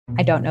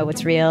I don't know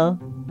what's real.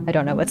 I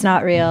don't know what's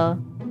not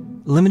real.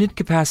 Limited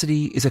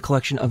Capacity is a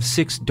collection of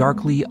 6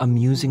 darkly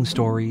amusing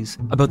stories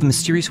about the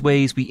mysterious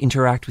ways we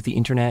interact with the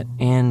internet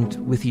and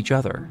with each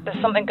other.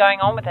 There's something going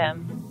on with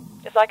him.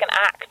 It's like an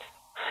act.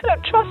 I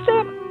don't trust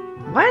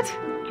him. What?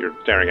 You're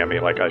staring at me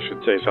like I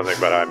should say something,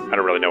 but I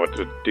don't really know what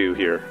to do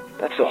here.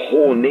 That's the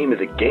whole name of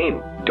the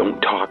game. Don't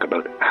talk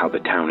about how the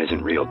town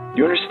isn't real.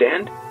 You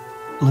understand?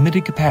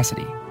 Limited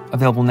Capacity,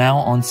 available now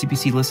on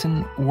CBC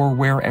Listen or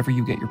wherever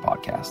you get your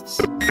podcasts.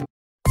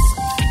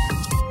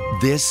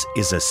 This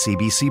is a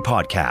CBC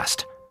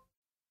podcast.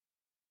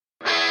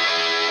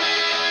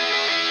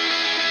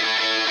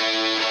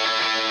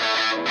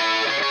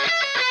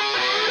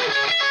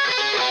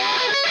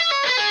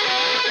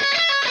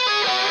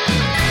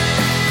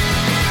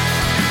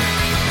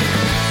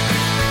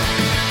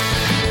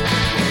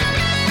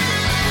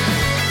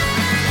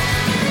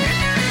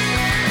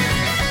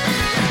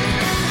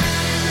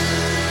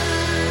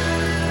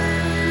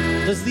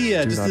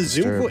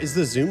 Does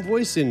the Zoom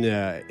voice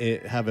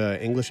have an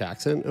English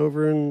accent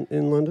over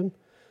in London?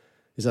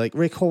 Is it like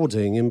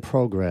recording in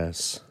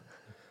progress?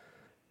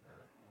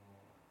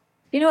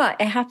 You know what?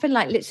 It happened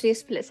like literally a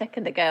split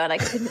second ago, and I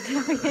couldn't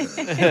tell you.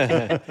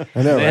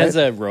 I know, right? It has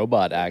a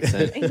robot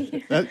accent.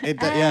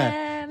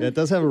 It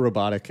does have a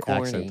robotic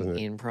accent in it.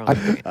 In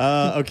progress.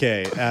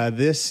 Okay,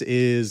 this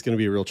is going to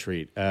be a real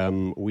treat.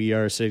 We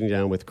are sitting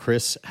down with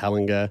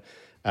Hallenga,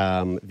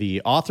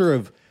 the author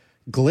of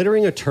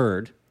Glittering a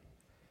Turd.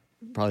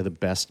 Probably the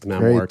best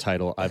memoir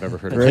title I've ever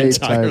heard in my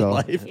entire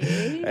life,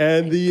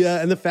 and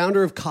the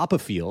founder of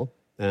Coppafiel,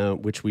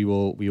 which we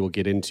will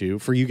get into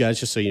for you guys.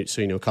 Just so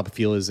you know,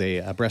 Coppafiel is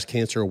a breast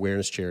cancer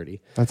awareness charity.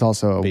 That's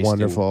also a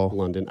wonderful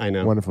London. I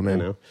know, wonderful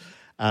name.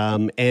 I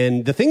know.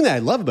 And the thing that I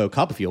love about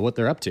Coppafiel, what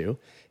they're up to,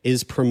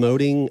 is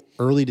promoting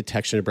early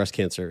detection of breast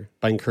cancer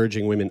by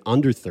encouraging women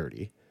under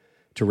 30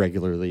 to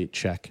regularly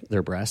check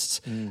their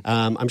breasts.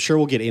 I'm sure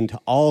we'll get into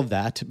all of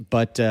that,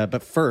 but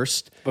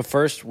first,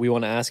 we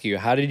want to ask you,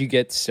 how did you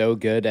get so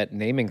good at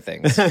naming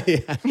things?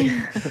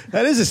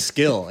 That is a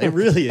skill. It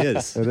really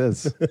is. It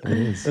is.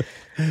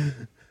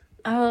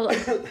 Oh,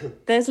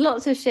 there's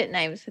lots of shit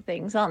names for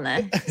things, aren't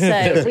there?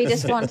 So we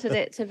just wanted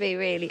it to be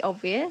really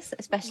obvious,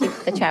 especially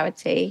for the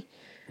charity,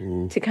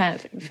 to kind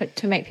of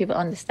to make people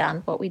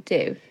understand what we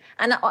do.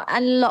 And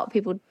a lot of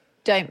people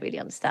don't really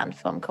understand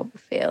from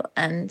Coppafiel,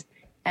 and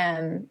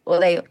or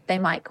they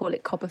might call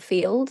it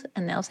Copperfield,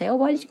 and they'll say, "Oh,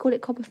 why did you call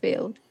it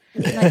Copperfield?"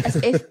 Like,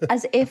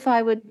 as if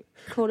I would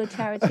call a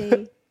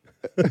charity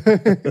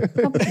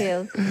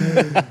Copperfield.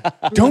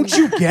 Don't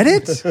you get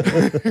it?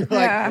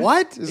 Like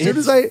what? As soon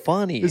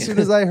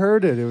as I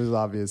heard it, it was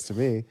obvious to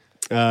me.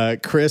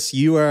 Chris,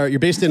 you're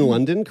based in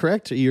London,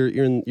 correct? You're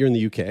in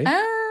the UK.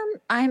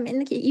 I'm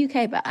in the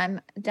UK, but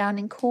I'm down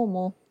in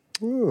Cornwall.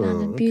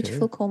 Down in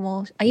beautiful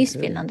Cornwall. I used to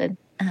be in London,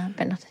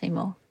 but not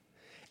anymore.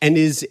 And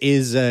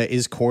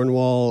is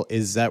Cornwall?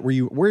 Is that where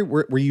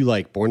you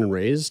like born and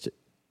raised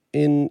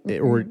in,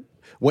 or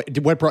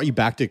what brought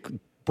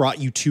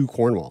you to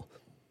Cornwall?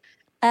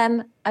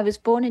 I was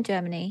born in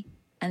Germany,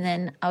 and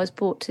then I was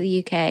brought to the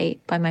UK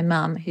by my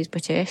mum, who's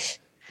British.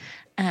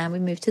 We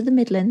moved to the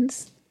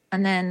Midlands,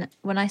 and then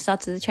when I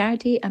started the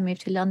charity, I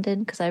moved to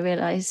London because I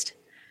realised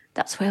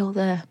that's where all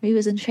the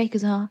movers and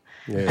shakers are.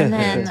 Yeah, and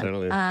then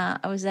totally.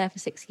 I was there for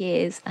 6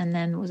 years, and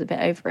then was a bit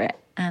over it,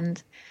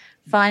 and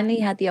finally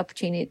had the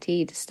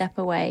opportunity to step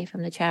away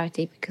from the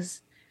charity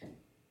because,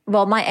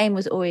 well, my aim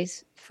was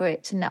always for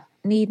it to not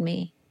need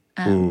me.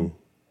 And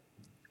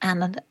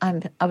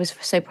I was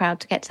so proud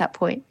to get to that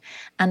point.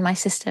 And my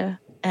sister,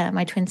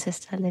 my twin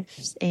sister,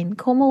 lives in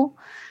Cornwall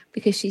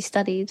because she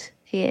studied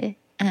here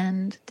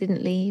and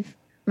didn't leave.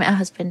 Met her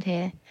husband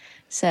here.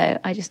 So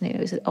I just knew it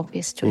was an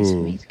obvious choice for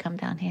me to come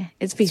down here.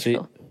 It's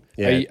beautiful.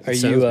 Yeah,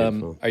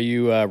 are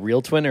you a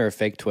real twin or a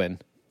fake twin?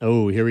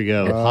 Oh, here we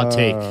go. Hot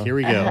take. Here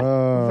we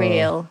go.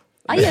 Real.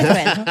 Are you a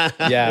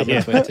twin? Yeah, I'm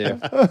a twin too.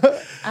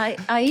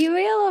 Are you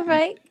real or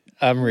fake?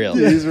 I'm real.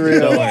 He's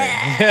real.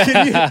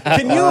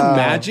 Can you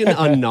imagine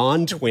a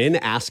non-twin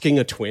asking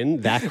a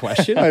twin that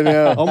question? I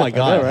know. Oh my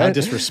God, know, right? How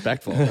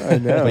disrespectful. I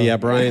know. But yeah,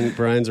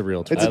 Brian's a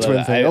real twin. It's a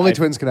twin thing. Only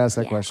twins can ask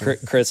that question.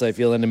 Chris, I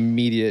feel an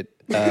immediate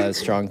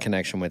strong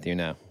connection with you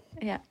now.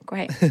 Yeah,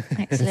 great.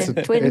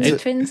 Excellent.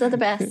 Twins are the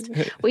best.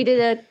 We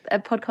did a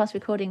podcast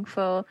recording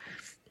for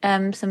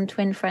some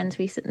twin friends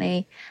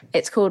recently.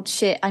 It's called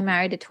Shit, I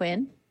Married a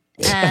Twin.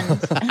 And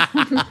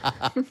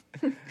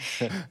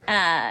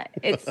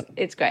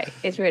it's great.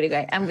 It's really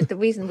great. And the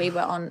reason we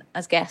were on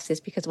as guests is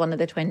because one of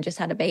the twins just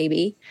had a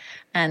baby,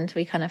 and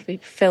we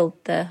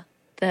filled the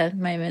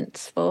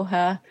moments for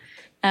her.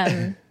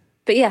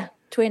 But yeah,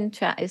 twin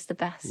chat is the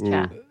best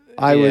chat.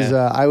 I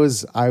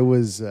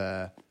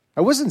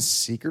wasn't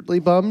secretly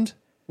bummed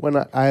when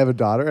I have a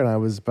daughter, and I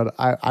was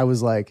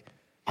like,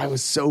 I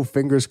was so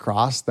fingers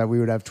crossed that we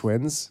would have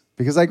twins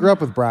because I grew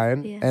up with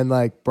Brian, and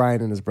like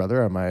Brian and his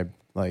brother are my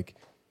like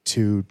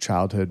two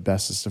childhood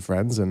bestest of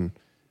friends, and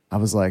I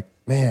was like,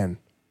 man,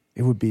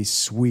 it would be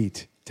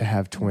sweet to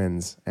have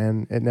twins,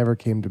 and it never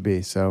came to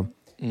be. So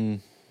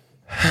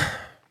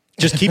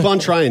Just keep on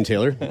trying,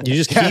 Taylor. You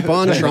just keep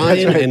on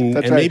trying, and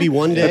maybe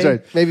one day. That's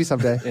right. Maybe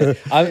someday.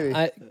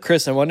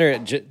 Chris, I wonder,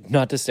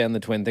 not to stay on the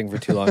twin thing for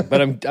too long,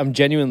 but I'm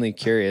genuinely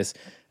curious.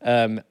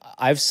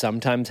 I've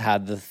sometimes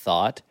had the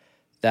thought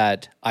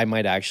that I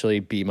might actually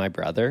be my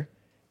brother,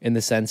 in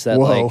the sense that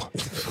like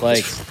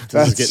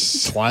this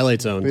is getting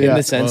Twilight Zone. In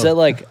the sense that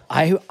like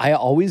I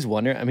always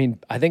wonder. I mean,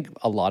 I think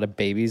a lot of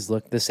babies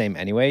look the same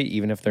anyway,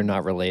 even if they're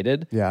not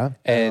related. Yeah,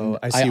 and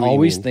I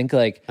always think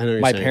like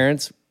my saying.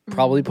 parents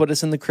probably put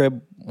us in the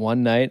crib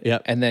one night,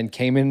 and then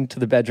came into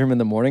the bedroom in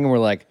the morning and were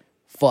like,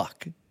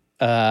 "Fuck."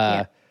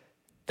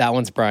 That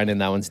one's Brian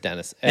and that one's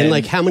Dennis. And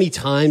like, how many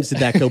times did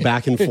that go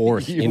back and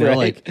forth? You know,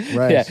 right.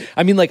 Yeah.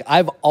 I mean, like,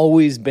 I've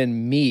always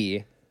been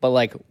me, but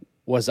like,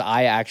 was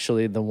I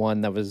actually the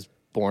one that was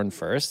born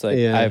first? Like,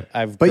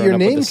 I've. But grown your up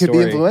with name the could be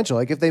story. influential.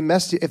 Like if they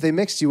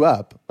mixed you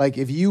up, like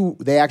if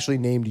they actually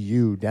named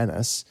you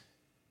Dennis,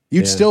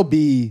 you'd still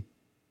be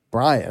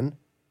Brian,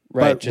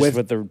 right? But Just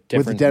with the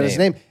different Dennis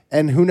name.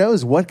 And who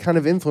knows what kind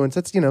of influence?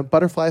 That's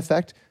butterfly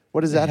effect.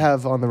 What does that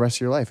have on the rest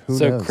of your life? Who knows?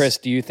 So, Chris,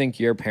 do you think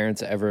your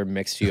parents ever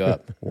mixed you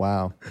up?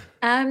 Wow.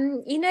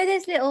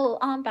 Those little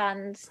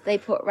armbands they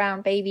put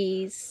around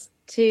babies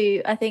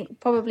to, I think,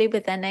 probably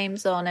with their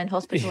names on and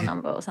hospital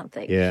number or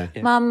something. Yeah.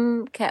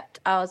 Mum kept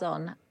ours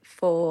on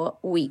for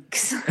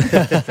weeks,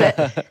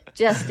 but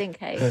just in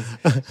case.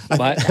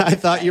 I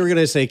thought you were going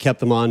to say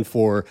kept them on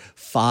for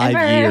 5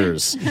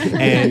 years.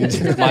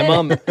 And my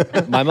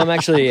mom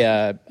actually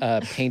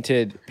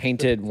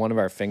painted one of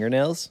our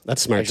fingernails.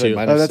 That's smart actually, too.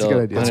 That's a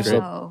good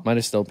idea. Mine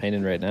is still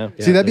painted right now.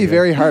 See, that'd be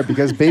very hard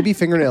because baby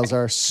fingernails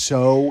are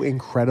so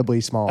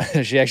incredibly small.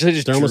 She actually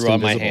just They're drew almost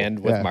on my invisible. hand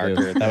with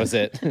marker. That was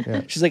it.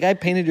 She's like, I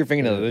painted your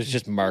fingernail. It was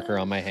just marker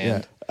on my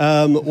hand.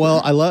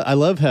 Well, I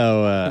love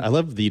how I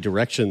love the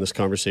direction this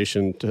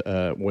conversation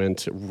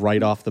went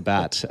right off the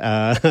bat.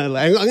 I'm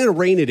going to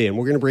rein it in.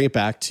 We're going to bring it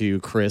back to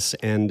Chris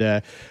and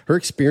her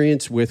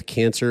experience with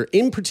cancer.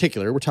 In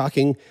particular, we're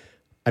talking,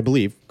 I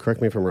believe,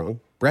 correct me if I'm wrong,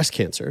 breast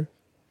cancer,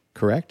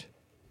 correct?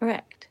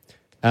 Correct.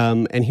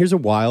 And here's a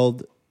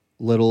wild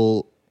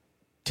little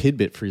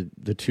tidbit for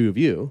the two of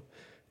you.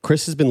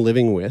 Chris has been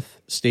living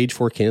with stage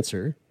 4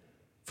 cancer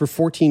for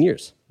 14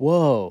 years.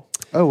 Whoa.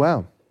 Oh,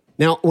 wow.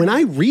 Now, when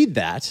I read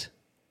that,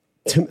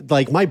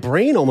 my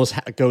brain almost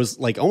goes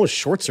like almost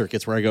short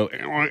circuits where I go,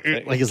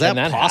 like, is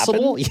that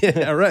possible?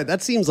 Yeah, right.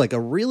 That seems like a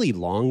really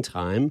long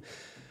time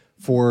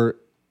for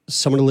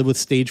someone to live with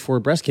stage 4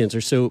 breast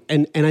cancer. So,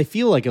 and I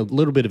feel like a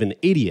little bit of an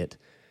idiot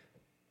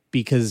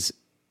because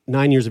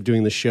 9 years of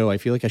doing this show, I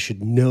feel like I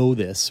should know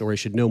this or I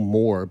should know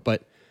more.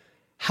 But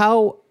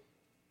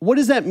what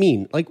does that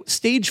mean? Like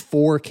stage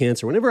 4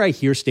 cancer. Whenever I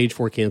hear stage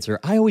 4 cancer,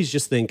 I always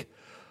just think,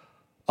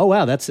 oh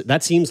wow,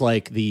 that seems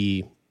like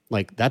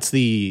that's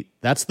the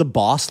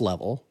boss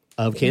level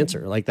of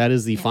cancer. Like that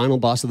is the final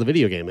boss of the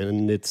video game,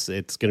 and it's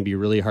going to be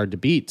really hard to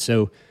beat.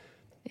 So,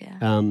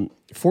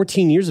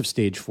 14 years of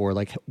stage 4.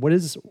 Like,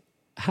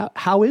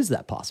 how is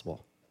that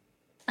possible?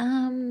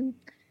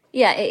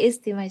 It is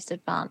the most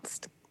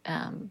advanced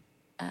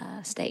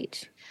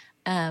stage.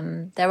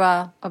 There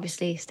are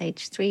obviously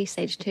stage 3,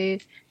 stage 2,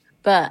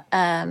 but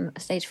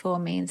stage 4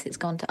 means it's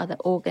gone to other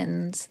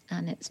organs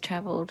and it's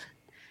travelled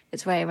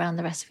its way around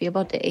the rest of your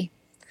body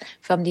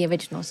from the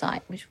original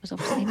site, which was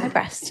obviously my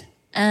breast.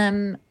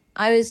 I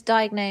was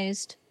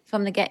diagnosed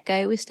from the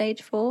get-go with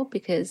stage 4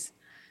 because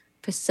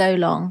for so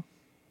long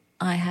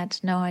I had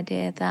no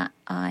idea that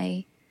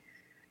I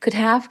could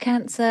have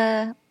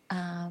cancer.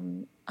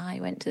 I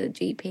went to the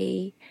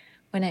GP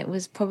when it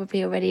was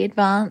probably already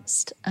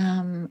advanced,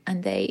 and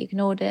they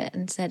ignored it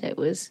and said it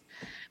was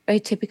very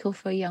typical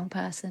for a young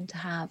person to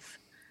have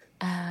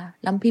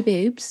lumpy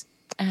boobs,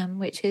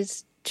 which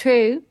is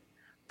true,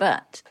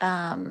 but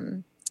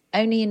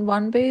only in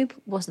one boob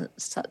wasn't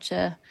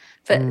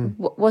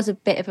was a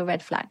bit of a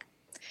red flag.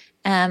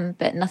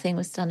 But nothing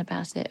was done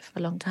about it for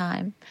a long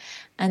time.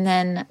 And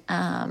then,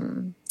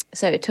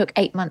 so it took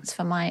 8 months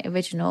for my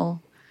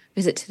original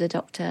visit to the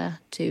doctor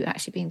to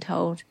actually being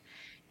told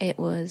it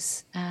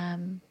was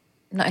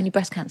not only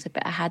breast cancer,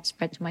 but it had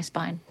spread to my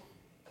spine.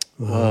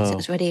 Wow. So it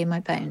was already in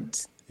my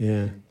bones.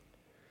 Yeah.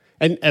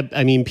 And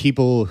I mean,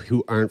 people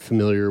who aren't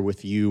familiar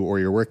with you or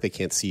your work, they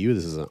can't see you.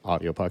 This is an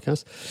audio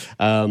podcast.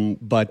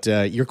 But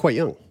you're quite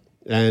young.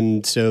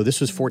 And so this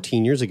was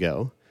 14 years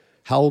ago.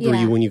 How old were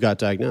you when you got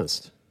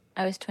diagnosed?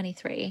 I was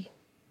 23.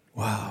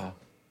 Wow.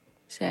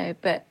 So,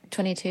 but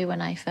 22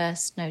 when I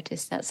first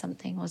noticed that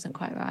something wasn't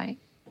quite right.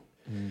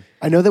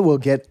 I know that we'll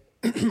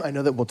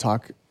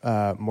talk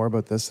more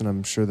about this, and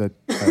I'm sure that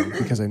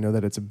because I know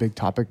that it's a big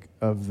topic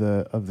of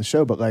the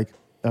show, but like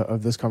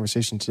of this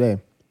conversation today.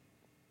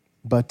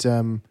 But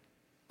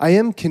I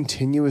am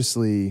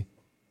continuously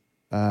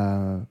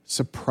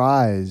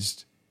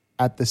surprised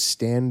at the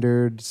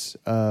standards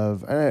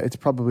of. It's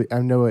probably,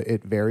 I know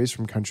it varies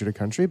from country to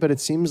country, but it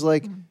seems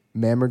like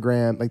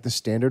mammogram, like the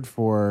standard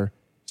for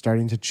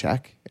starting to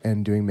check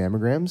and doing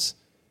mammograms,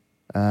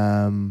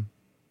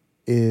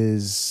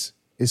 is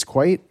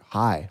quite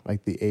high.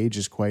 Like the age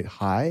is quite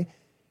high,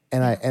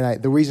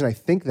 the reason I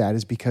think that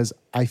is because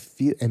I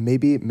feel, and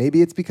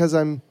maybe it's because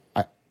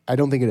I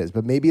don't think it is,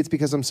 but maybe it's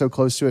because I'm so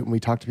close to it and we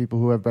talk to people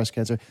who have breast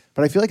cancer.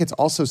 But I feel like it's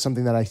also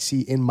something that I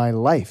see in my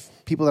life.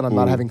 People that I'm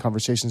not having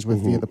conversations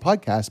with via the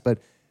podcast, but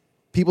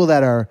people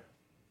that are,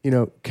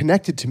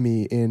 connected to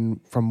me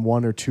from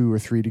 1 or 2 or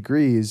 3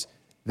 degrees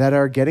that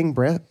are getting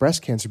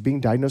breast cancer, being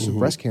diagnosed with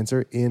breast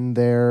cancer in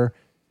their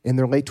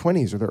late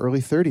 20s or their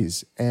early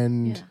 30s.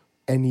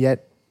 And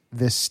yet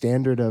this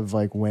standard of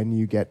like when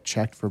you get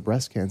checked for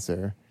breast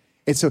cancer,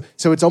 so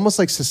it's almost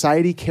like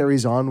society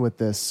carries on with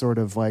this sort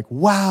of like,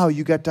 wow,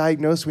 you got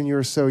diagnosed when you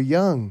were so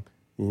young.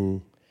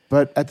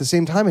 But at the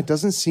same time, it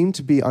doesn't seem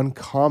to be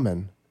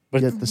uncommon.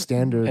 But yet the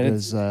standard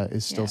is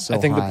still so high.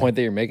 I think the point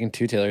that you're making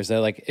too, Taylor, is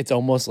that like it's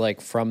almost like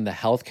from the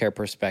healthcare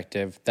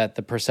perspective that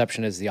the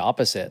perception is the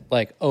opposite.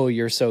 Like, oh,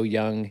 you're so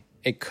young,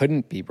 it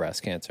couldn't be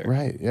breast cancer.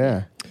 Right,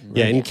 yeah.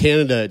 Yeah, in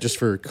Canada, just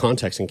for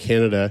context, in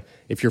Canada,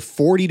 if you're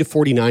 40 to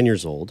 49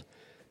 years old,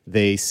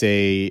 they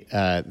say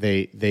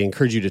they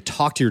encourage you to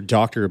talk to your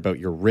doctor about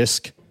your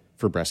risk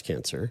for breast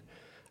cancer.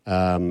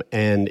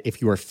 And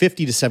if you are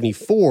 50 to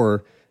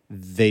 74,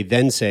 they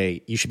then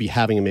say you should be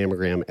having a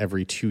mammogram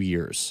every 2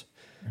 years.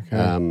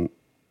 Okay.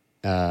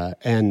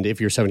 And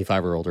if you're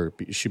 75 or older,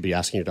 you should be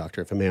asking your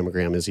doctor if a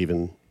mammogram is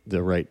even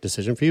the right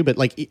decision for you. But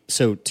like,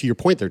 so to your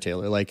point there,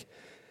 Taylor, like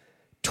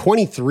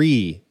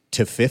 23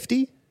 to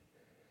 50,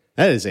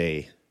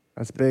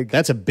 that's big.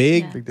 That's a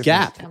big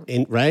gap,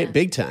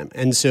 big time.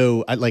 And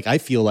so I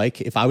feel like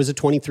if I was a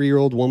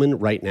 23-year-old woman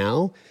right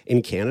now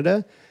in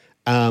Canada,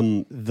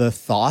 the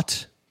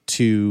thought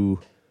to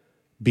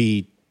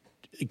be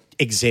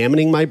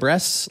examining my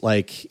breasts,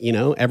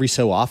 every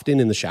so often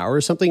in the shower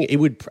or something,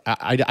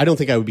 I don't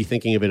think I would be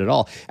thinking of it at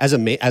all. As a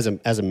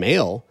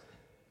male,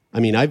 I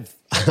mean, I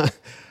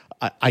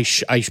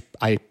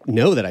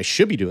know that I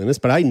should be doing this,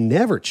 but I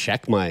never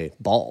check my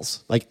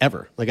balls, like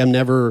ever. Like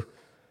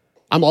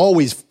I'm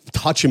always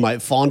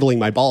fondling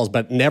my balls,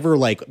 but never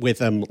like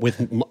with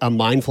a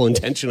mindful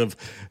intention of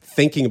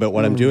thinking about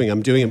what I'm doing.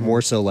 I'm doing it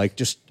more so like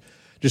just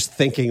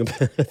thinking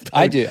about.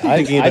 I do.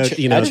 Thinking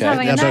about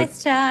having a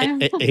nice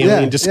time.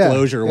 Alien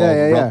disclosure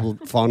while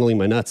fondling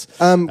my nuts.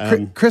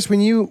 Chris,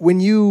 when you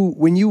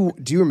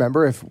do you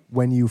remember if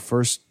when you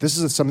first? This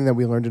is something that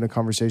we learned in a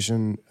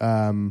conversation.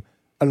 I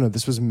don't know.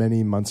 This was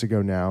many months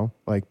ago now,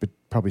 but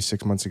probably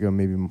 6 months ago,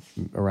 maybe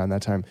around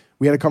that time.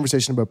 We had a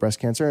conversation about breast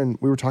cancer, and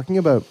we were talking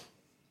about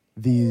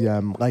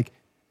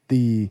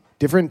the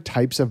different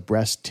types of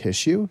breast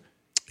tissue,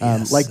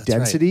 like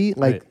density,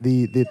 right. Like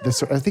the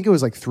I think it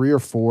was like 3 or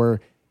 4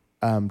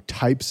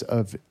 types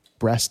of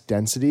breast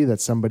density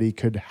that somebody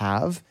could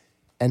have,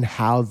 and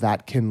how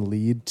that can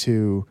lead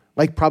to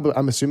probably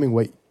I'm assuming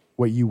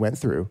what you went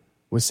through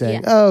was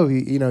saying,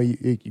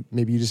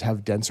 maybe you just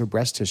have denser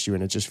breast tissue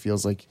and it just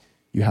feels like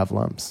you have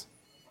lumps.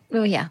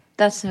 Oh yeah,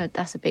 that's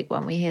a big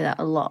one. We hear that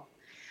a lot,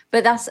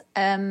 but that's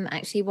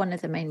actually one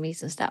of the main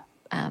reasons that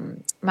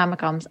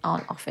mammograms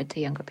aren't offered to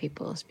younger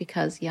people, is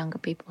because younger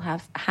people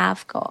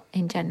have got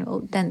in general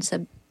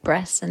denser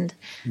breasts, and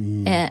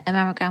a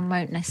mammogram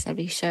won't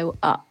necessarily show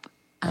up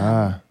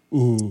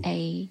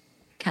a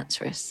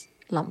cancerous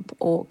lump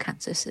or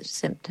cancerous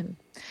symptom.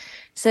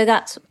 So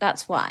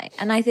that's why.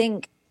 And I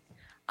think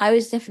I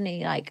was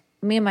definitely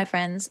me and my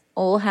friends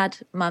all had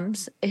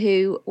mums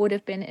who would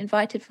have been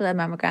invited for their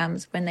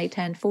mammograms when they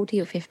turned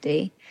 40 or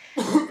 50.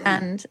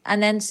 and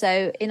then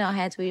so in our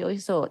heads, we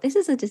always thought, this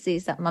is a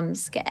disease that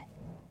mums get.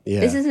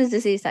 Yeah. This is a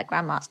disease that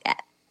grandmas get.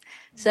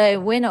 So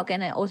we're not going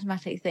to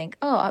automatically think,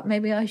 oh,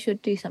 maybe I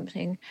should do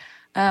something.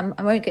 I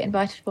won't get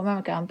invited for a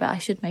mammogram, but I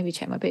should maybe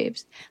check my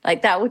boobs.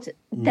 Like that would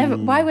never,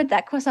 why would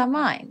that cross our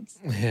minds?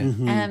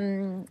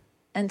 And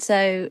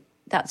so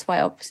that's why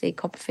obviously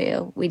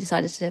Copperfield, we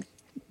decided to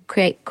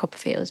create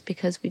Copperfields,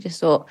 because we just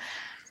thought,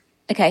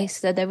 okay,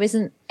 so there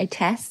isn't a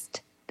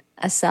test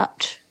as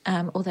such,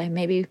 although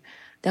maybe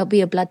there'll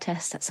be a blood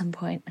test at some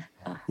point.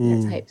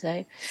 Let's hope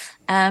so.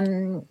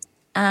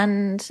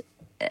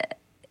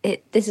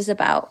 This is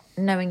about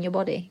knowing your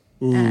body,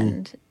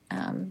 and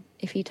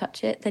if you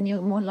touch it, then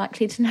you're more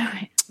likely to know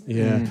it.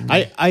 Yeah,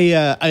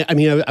 I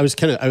mean, I was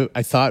kind of,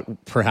 I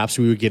thought perhaps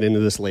we would get into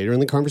this later in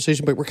the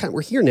conversation, but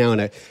we're here now,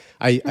 and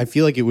I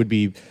feel like it would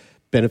be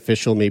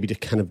beneficial maybe to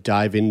kind of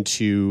dive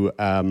into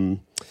so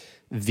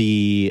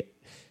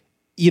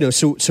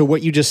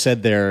what you just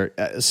said there,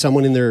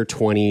 someone in their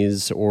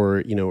 20s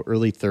or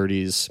early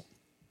 30s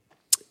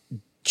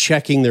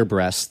checking their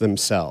breasts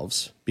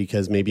themselves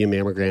because maybe a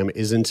mammogram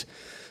isn't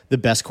the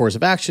best course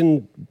of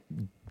action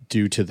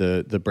due to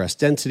the breast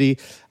density.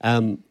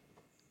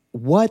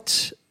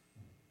 What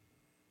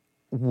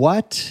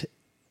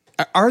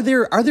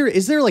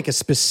is there like a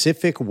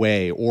specific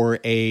way or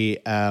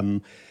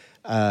a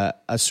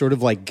sort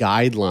of like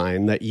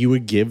guideline that you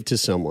would give to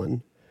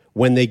someone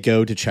when they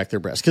go to check their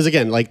breasts? Because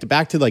again,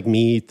 back to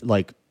me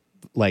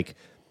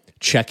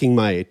checking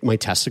my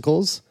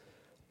testicles,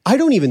 I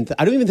don't even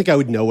think I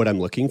would know what I'm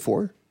looking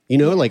for. You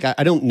know, like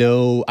I don't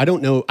know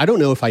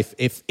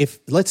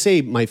if let's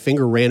say my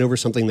finger ran over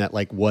something that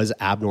like was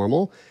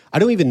abnormal. I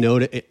don't even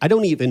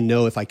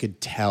know if I could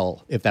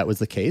tell if that was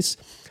the case.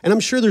 And I'm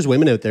sure there's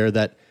women out there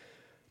that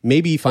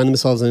maybe find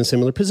themselves in a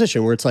similar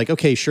position where it's like,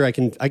 okay, sure, I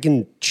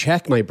can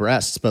check my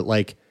breasts, but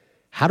like,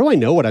 how do I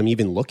know what I'm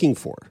even looking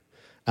for?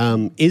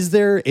 Is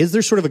there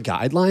sort of a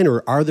guideline,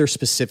 or are there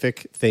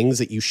specific things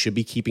that you should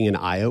be keeping an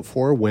eye out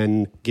for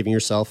when giving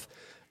yourself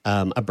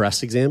a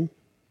breast exam?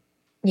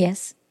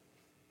 Yes.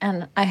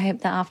 And I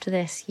hope that after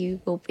this, you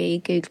will be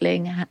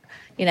Googling,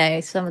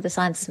 some of the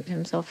signs and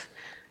symptoms of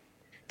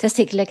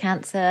testicular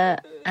cancer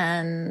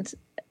and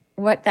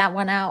work that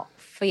one out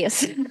for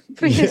yourself,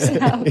 because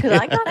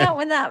I can't help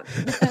with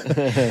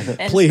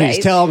that. Please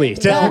tell me.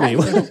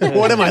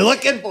 What am I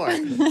looking for?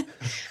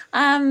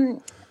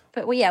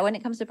 But when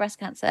it comes to breast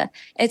cancer,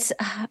 it's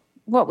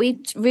what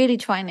we really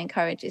try and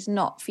encourage is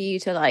not for you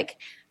to like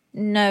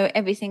know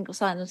every single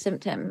sign or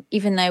symptom,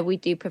 even though we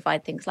do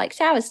provide things like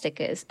shower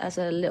stickers as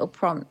a little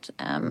prompt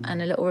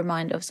and a little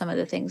reminder of some of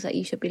the things that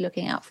you should be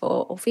looking out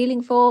for or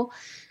feeling for.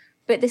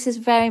 But this is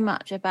very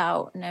much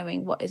about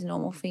knowing what is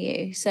normal for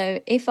you.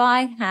 So if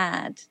I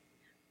had,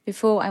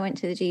 before I went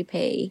to the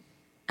GP,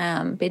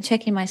 been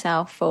checking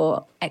myself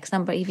for X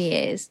number of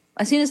years,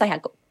 as soon as I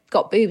had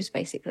got boobs,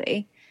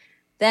 basically,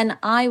 then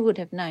I would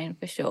have known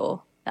for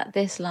sure that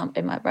this lump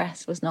in my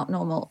breast was not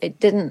normal. It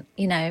didn't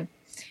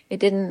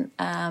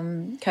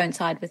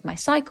coincide with my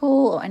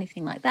cycle or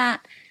anything like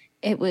that.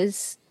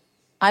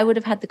 I would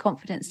have had the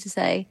confidence to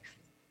say,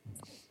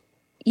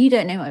 you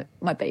don't know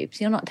my boobs.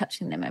 You're not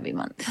touching them every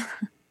month.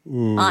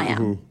 I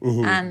am.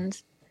 Mm-hmm.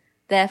 And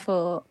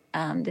therefore,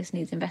 this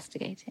needs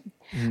investigating.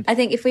 Mm. I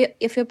think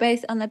if you're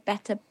both on a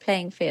better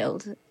playing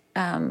field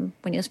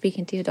when you're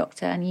speaking to your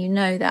doctor and you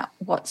know that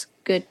what's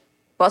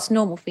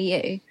normal for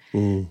you,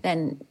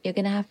 then you're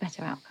going to have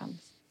better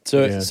outcomes.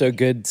 So a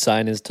good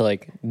sign is to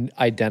like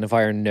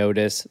identify or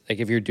notice, like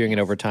if you're doing it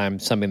over time,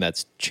 something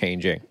that's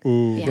changing.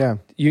 Yeah.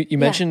 You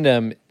mentioned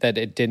that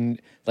it didn't,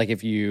 like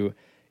if you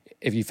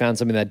found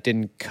something that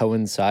didn't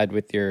coincide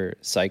with your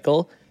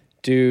cycle,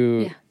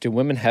 do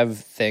women have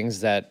things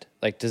that,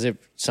 like, does it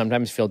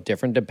sometimes feel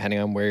different depending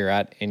on where you're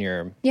at in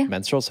your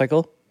menstrual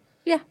cycle?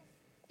 Yeah.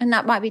 And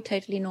that might be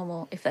totally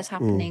normal if that's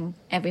happening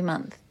every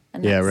month.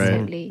 And that's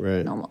totally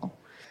normal.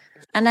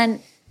 And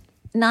then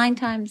 9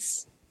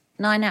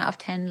 out of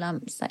 10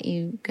 lumps that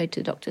you go to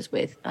the doctors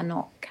with are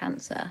not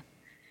cancer.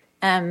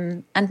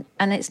 And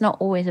it's not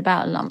always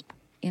about a lump.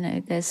 You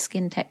know, there's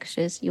skin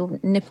textures, your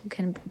nipple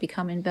can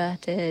become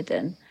inverted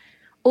and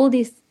all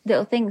these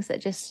little things that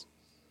just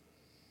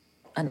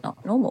are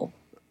not normal.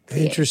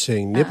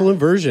 Interesting. Nipple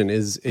inversion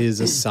is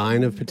a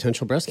sign of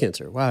potential breast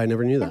cancer. Wow, I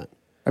never knew that.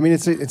 I mean,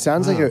 it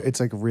sounds like it's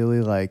like really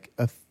like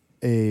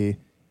a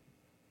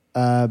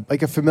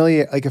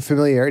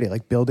familiarity,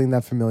 like building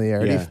that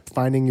familiarity,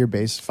 finding your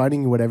base,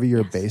 finding whatever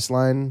your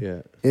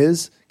baseline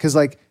is. Because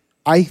like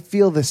I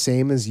feel the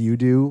same as you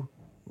do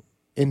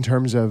in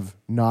terms of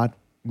not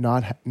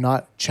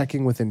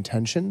checking with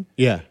intention.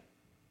 Yeah.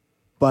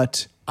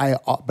 But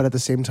at the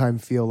same time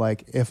feel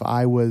like if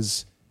I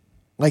was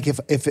like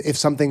if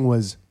something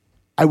was,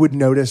 I would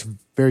notice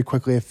very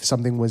quickly if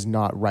something was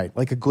not right,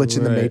 like a glitch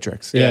in the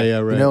matrix. Yeah,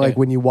 right. You know, like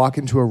when you walk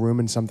into a room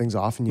and something's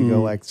off and you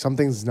go like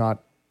something's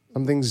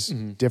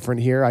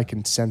different here. I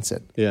can sense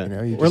it. Yeah. You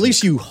know, or at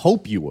least you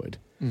hope you would.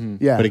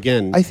 Mm-hmm. Yeah. But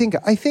again, I think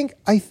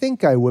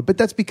I would, but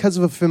that's because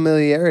of a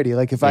familiarity.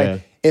 Like if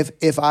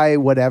I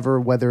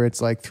whether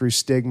it's like through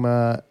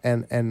stigma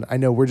and I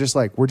know we're just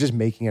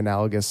making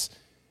analogous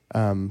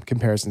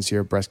comparisons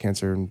here, breast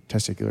cancer and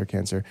testicular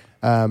cancer.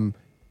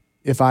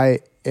 If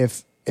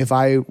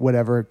I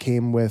whatever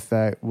came with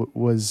that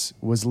was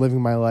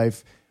living my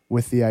life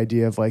with the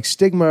idea of like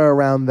stigma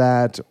around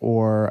that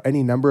or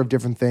any number of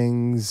different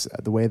things,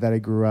 the way that I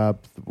grew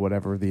up,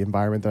 whatever the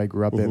environment that I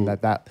grew up in,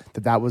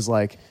 that was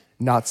like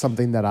not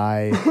something that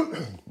I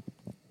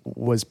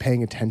was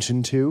paying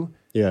attention to,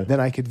 then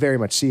I could very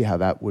much see how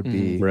that would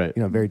be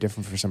very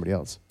different for somebody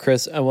else.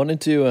 Chris, I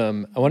wanted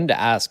to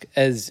ask,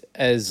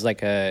 as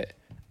like a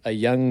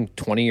young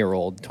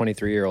 20-year-old,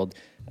 23-year-old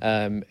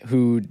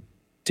who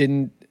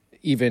didn't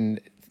even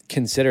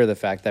consider the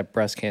fact that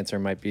breast cancer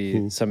might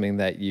be something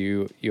that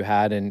you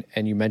had,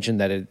 and you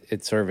mentioned that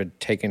it sort of had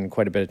taken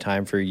quite a bit of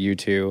time for you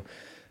to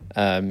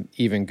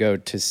even go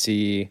to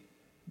see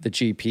the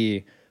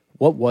GP.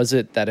 What was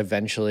it that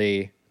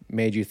eventually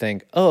made you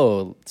think,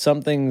 oh,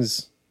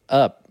 something's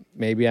up,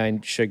 maybe I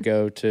should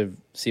go to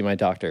see my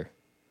doctor?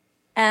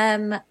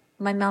 My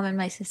mum and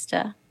my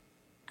sister,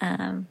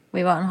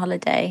 we were on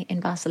holiday in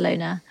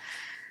Barcelona,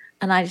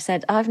 and I just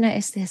said, I've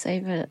noticed this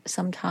over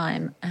some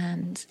time,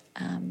 and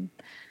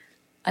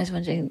I was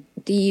wondering,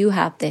 do you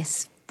have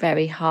this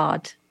very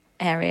hard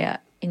area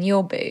in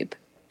your boob?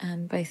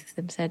 And both of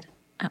them said,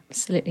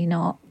 absolutely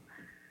not.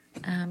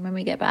 When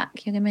we get back,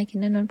 you're going to make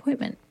an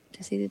appointment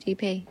to see the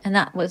GP. And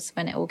that was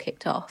when it all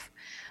kicked off.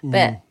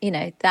 But,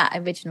 that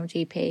original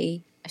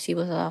GP, she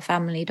was our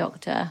family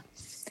doctor.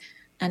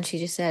 And she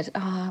just said,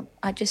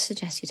 I just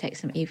suggest you take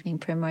some evening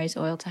primrose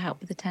oil to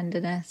help with the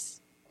tenderness.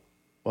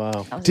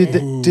 Wow. Did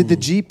the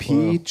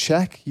GP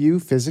check you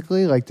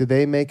physically? Like, did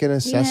they make an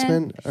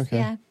assessment? Yeah, okay.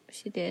 Yeah,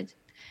 she did.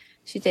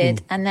 She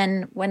did. And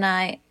then when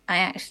I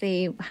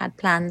actually had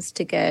plans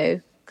to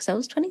go, because I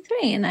was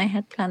 23 and I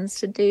had plans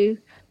to do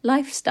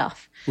life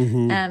stuff.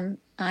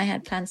 I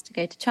had plans to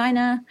go to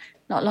China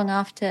not long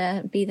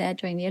after, be there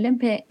during the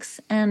Olympics.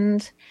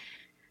 And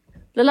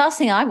the last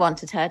thing I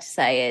wanted her to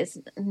say is,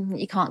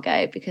 you can't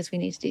go because we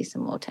need to do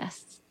some more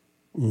tests.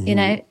 You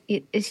know,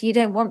 you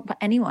don't want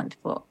anyone to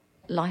put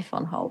life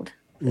on hold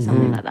for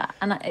something like that.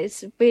 And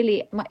it's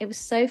really, it was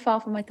so far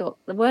from my thought.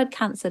 The word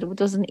cancer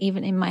wasn't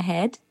even in my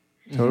head.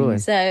 Totally.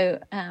 So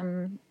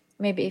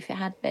maybe if it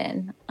had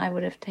been, I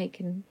would have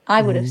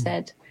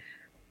said,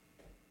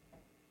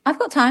 I've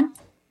got time.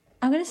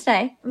 I'm going to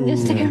stay. I'm going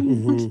to stick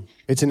around.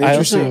 It's an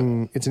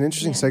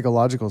interesting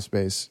psychological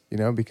space, you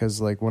know,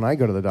 because like when I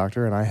go to the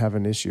doctor and I have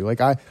an issue,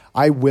 like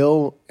I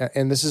will,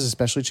 and this has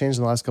especially changed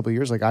in the last couple of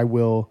years. Like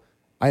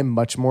I'm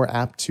much more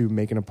apt to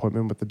make an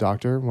appointment with the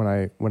doctor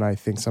when I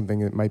think something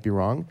that might be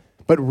wrong.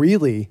 But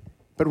really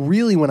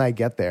when I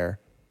get there,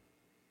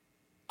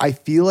 I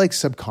feel like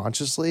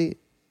subconsciously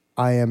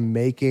I am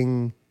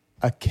making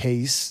a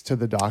case to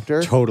the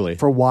doctor Totally.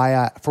 for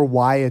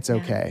why it's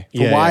okay.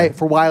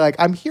 For why like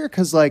I'm here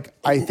cuz like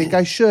I think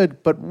I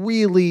should, but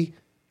really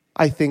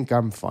I think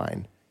I'm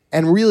fine.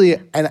 And really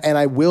and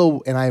I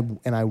will and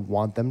I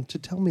want them to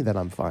tell me that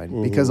I'm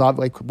fine because I'm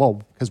like,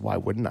 well, cuz why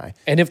wouldn't I?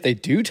 And if they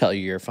do tell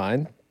you you're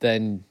fine,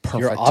 then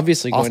you're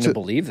obviously going to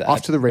believe that.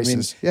 Off to the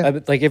races.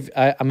 Like if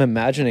I'm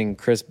imagining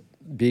Chris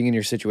being in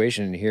your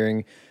situation and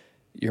hearing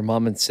your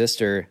mom and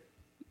sister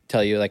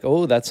tell you like,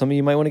 oh, that's something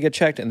you might want to get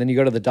checked. And then you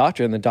go to the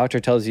doctor and the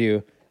doctor tells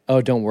you,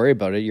 oh, don't worry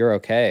about it. You're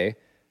okay.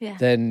 Yeah.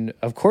 Then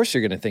of course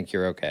you're going to think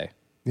you're okay.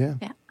 Yeah.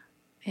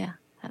 Yeah.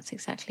 That's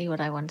exactly what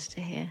I wanted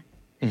to hear.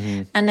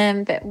 And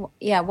then, but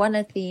yeah, one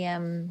of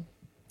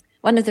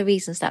the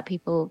reasons that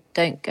people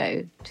don't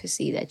go to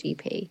see their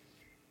GP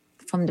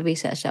from the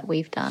research that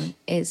we've done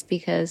is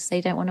because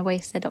they don't want to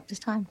waste their doctor's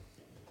time.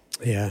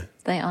 Yeah.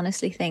 They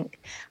honestly think.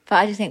 But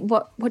I just think,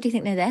 what do you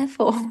think they're there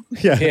for?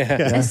 Yeah.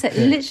 It's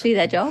literally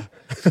their job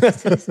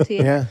just to listen to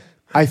you. Yeah.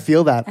 I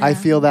feel that. I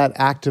feel that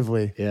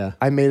actively. Yeah.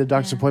 I made a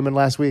doctor's appointment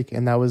last week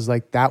and that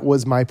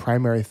was my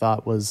primary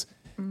thought was,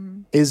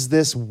 is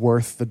this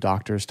worth the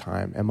doctor's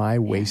time? Am I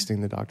wasting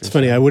the doctor's It's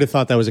funny. time? I would have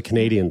thought that was a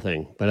Canadian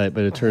thing, but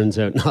it turns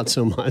out not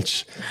so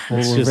much. We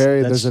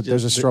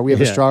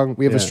have a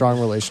strong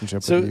relationship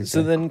with the UK.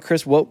 So then,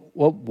 Chris, what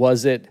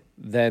was it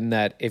then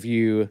that if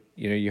you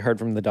heard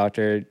from the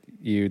doctor,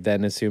 you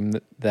then assume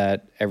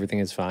that everything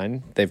is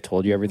fine? They've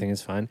told you everything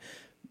is fine.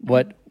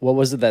 What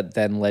was it that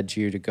then led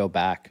you to go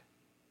back?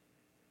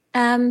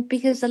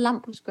 Because the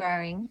lump was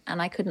growing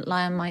and I couldn't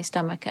lie on my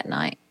stomach at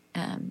night.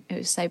 It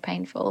was so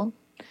painful.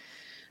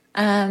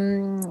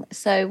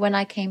 So when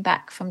I came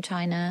back from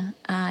China,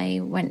 I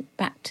went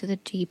back to the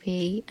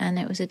GP and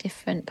it was a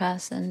different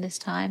person this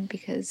time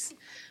because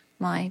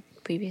my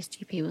previous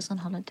GP was on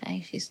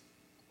holiday. She's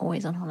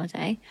always on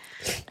holiday.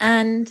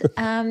 And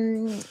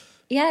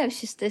it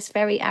was just this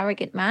very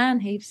arrogant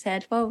man who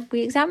said, well,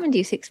 we examined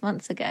you 6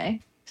 months ago.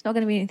 It's not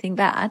going to be anything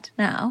bad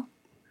now.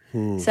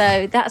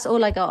 So that's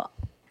all I got.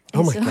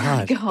 Oh my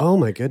God. Oh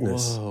my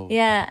goodness. Whoa.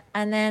 Yeah.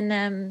 And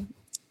then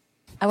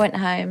I went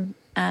home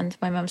and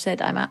my mum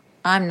said,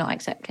 I'm not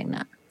accepting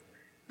that.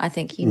 I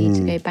think you need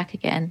to go back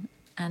again.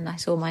 And I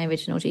saw my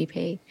original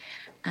GP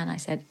and I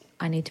said,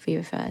 I need to be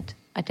referred.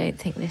 I don't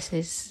think this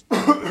is...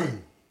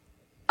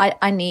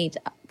 I need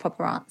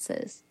proper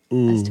answers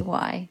as to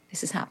why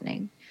this is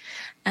happening.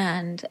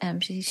 And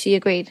she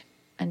agreed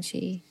and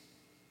she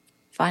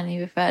finally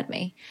referred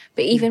me.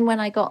 But even when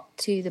I got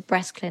to the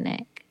breast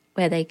clinic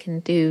where they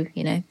can do,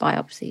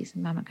 biopsies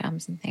and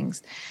mammograms and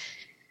things,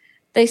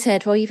 they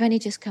said, well, you've only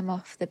just come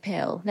off the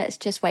pill. Let's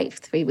just wait for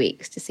 3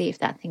 weeks to see if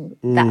that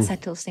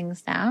settles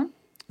things down.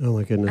 Oh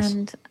my goodness.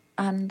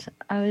 And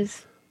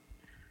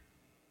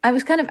I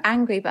was kind of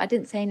angry, but I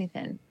didn't say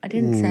anything.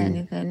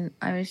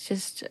 I was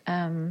just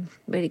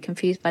really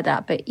confused by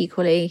that, but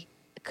equally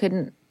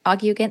couldn't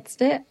argue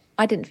against it.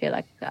 I didn't feel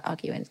like I could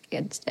argue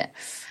against it.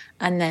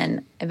 And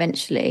then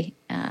eventually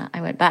I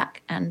went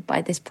back, and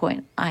by this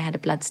point I had a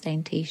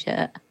bloodstained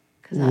T-shirt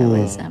because I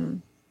was,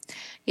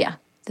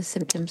 the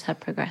symptoms had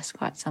progressed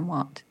quite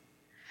somewhat.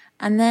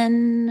 And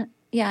then,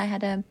 I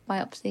had a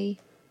biopsy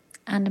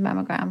and a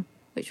mammogram,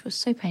 which was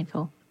so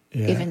painful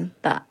given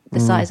that the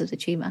size of the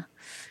tumour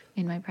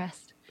in my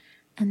breast.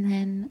 And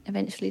then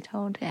eventually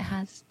told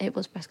it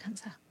was breast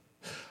cancer.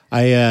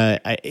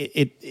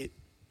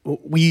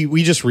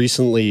 We just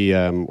recently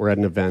were at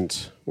an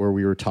event where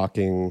we were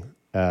talking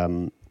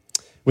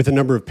with a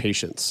number of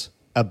patients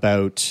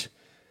about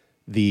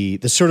the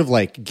sort of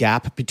like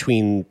gap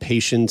between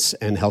patients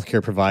and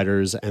healthcare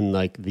providers and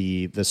like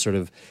the sort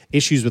of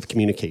issues with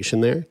communication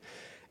there.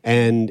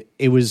 And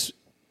it was,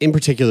 in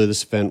particular,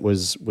 this event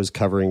was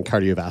covering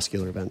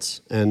cardiovascular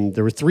events. And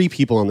there were 3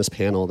 people on this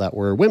panel that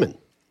were women.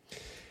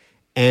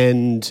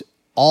 And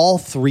all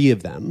 3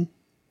 of them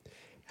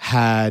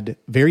had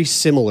very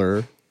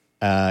similar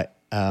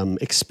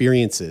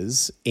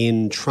experiences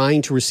in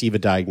trying to receive a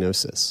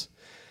diagnosis,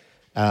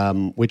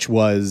 which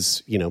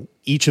was,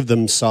 each of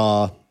them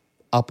saw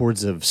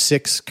upwards of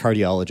 6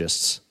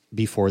 cardiologists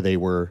before they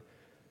were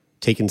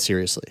taken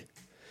seriously,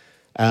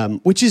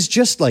 which is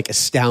just like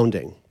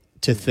astounding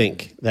to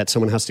think that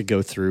someone has to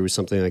go through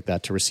something like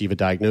that to receive a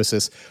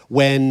diagnosis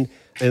when,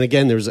 and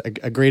again, there's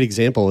a great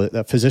example.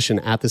 A physician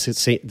at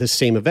this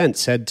same event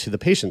said to the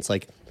patients,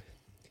 like,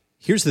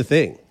 here's the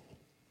thing.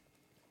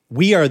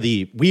 We are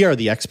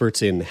the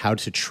experts in how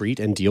to treat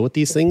and deal with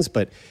these things,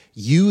 but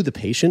you, the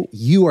patient,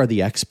 you are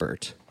the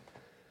expert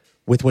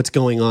with what's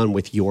going on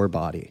with your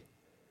body.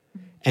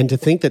 And to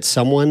think that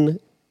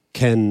someone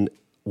can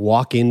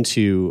walk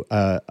into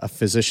a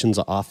physician's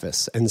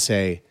office and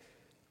say,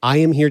 I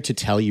am here to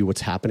tell you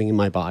what's happening in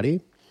my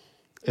body,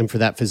 and for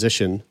that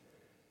physician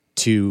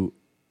to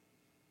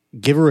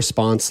give a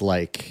response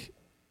like,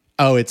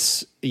 oh,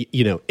 it's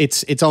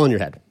all in your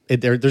head.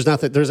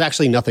 There's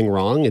actually nothing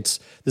wrong. This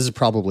is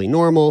probably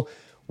normal.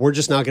 We're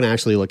just not going to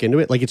actually look into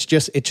it. Like, it's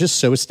just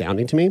so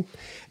astounding to me.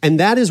 And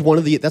that's one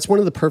of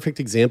the perfect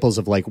examples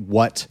of like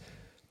what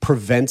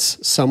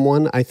prevents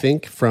someone, I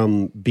think,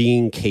 from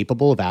being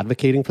capable of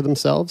advocating for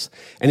themselves.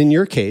 And in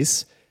your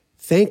case,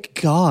 thank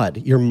God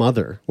your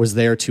mother was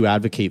there to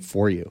advocate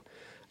for you.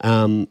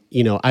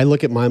 I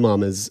look at my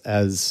mom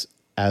as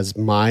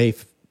my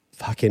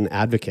fucking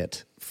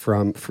advocate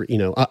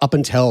up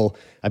until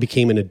I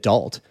became an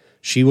adult.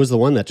 She was the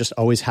one that just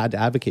always had to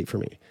advocate for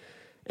me.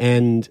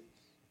 And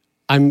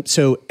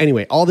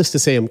anyway, all this to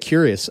say, I'm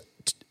curious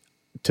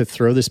to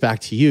throw this back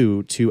to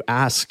you to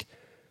ask,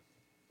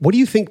 what do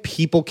you think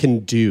people can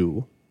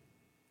do,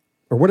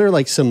 or what are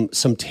like some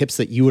tips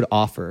that you would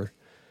offer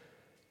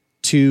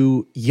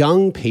to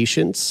young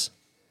patients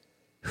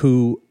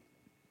who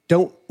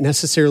don't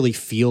necessarily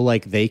feel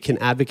like they can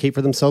advocate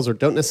for themselves or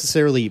don't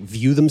necessarily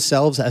view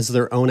themselves as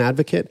their own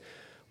advocate?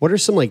 What are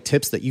some like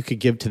tips that you could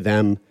give to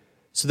them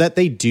so that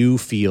they do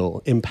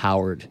feel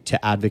empowered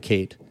to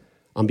advocate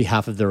on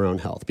behalf of their own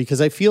health? Because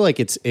I feel like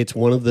it's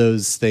one of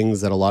those things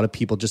that a lot of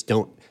people just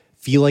don't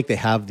feel like they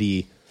have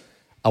the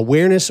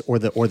awareness or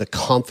the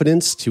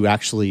confidence to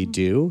actually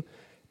do.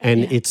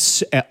 And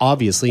it's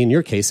obviously, in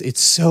your case,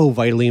 it's so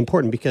vitally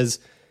important because,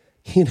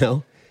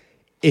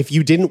 if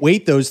you didn't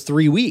wait those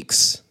 3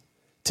 weeks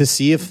to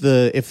see if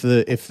the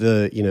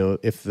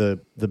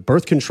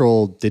birth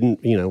control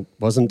didn't,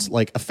 wasn't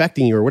like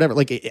affecting you or whatever,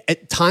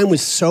 like time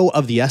was so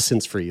of the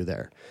essence for you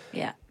there.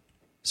 Yeah.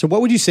 So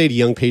what would you say to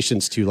young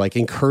patients to like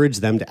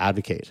encourage them to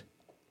advocate?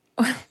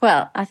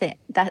 Well, I think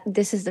that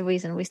this is the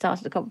reason we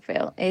started the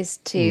Copperfield, is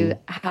to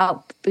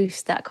help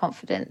boost that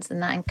confidence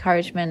and that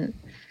encouragement,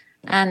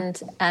 and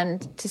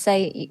to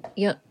say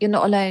you're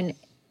not alone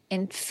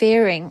in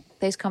fearing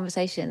those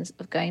conversations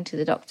of going to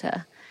the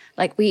doctor.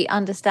 Like, we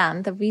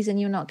understand the reason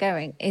you're not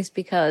going is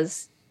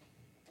because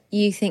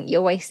you think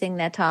you're wasting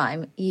their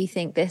time. You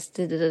think this,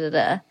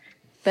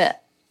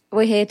 but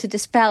we're here to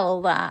dispel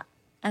all that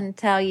and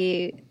tell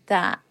you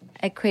that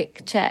a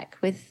quick check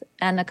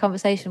and a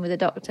conversation with a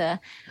doctor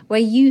where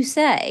you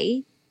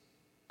say,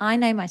 I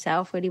know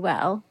myself really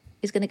well,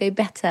 is going to go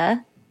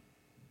better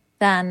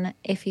than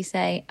if you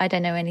say, I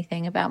don't know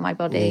anything about my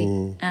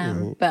body,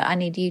 but I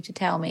need you to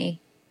tell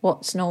me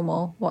what's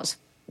normal, what's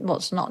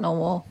not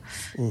normal,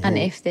 and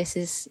if this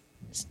is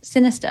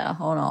sinister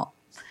or not.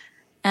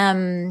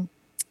 And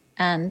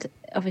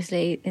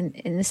obviously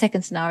in the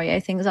second scenario,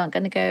 things aren't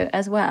going to go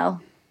as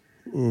well,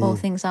 or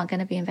things aren't going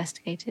to be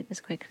investigated as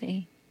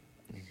quickly.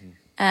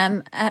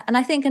 And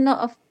I think a lot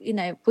of,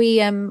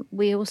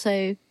 we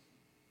also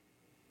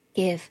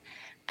give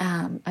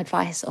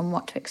advice on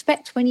what to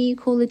expect when you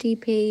call the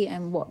GP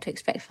and what to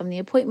expect from the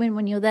appointment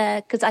when you're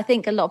there. Because I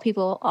think a lot of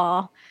people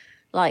are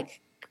like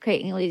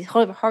creating all these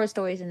horror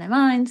stories in their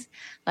minds,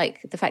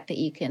 like the fact that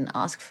you can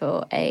ask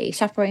for a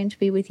chaperone to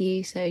be with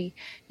you so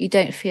you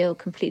don't feel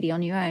completely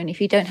on your own if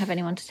you don't have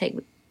anyone to take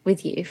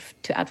with you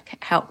to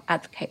help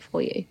advocate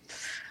for you.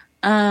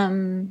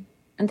 And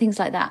things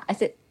like that.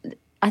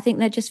 I think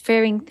they're just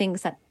fearing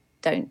things that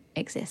don't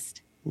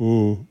exist.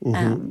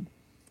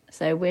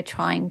 So we're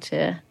trying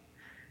to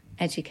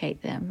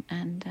educate them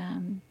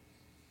and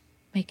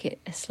make it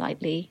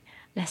slightly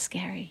less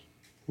scary.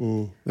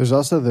 There's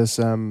also this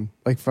so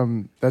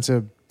from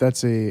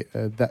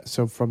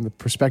the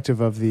perspective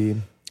of the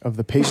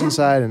patient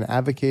side and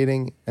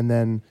advocating, and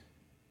then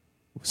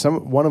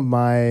one of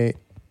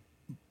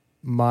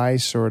my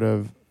sort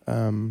of I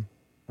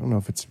don't know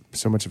if it's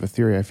so much of a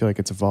theory. I feel like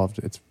it's evolved.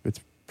 It's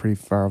pretty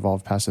far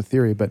evolved past a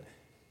theory, but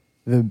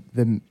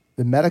the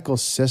medical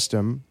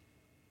system,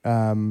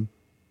 and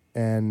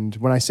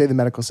when I say the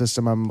medical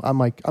system,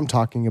 I'm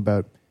talking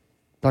about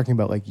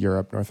like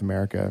Europe, North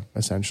America,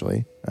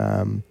 essentially.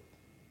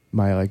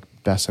 My like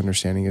best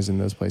understanding is in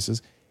those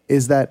places,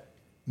 is that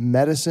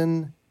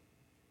medicine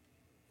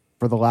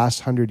for the last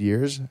 100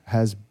 years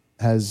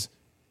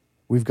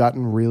we've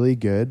gotten really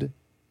good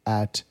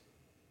at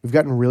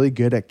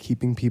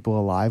keeping people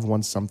alive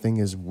once something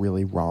is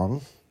really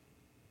wrong,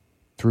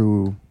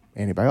 through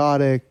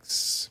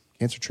antibiotics,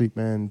 cancer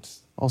treatment,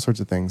 all sorts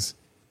of things.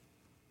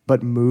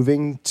 but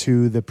moving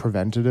to the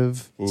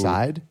preventative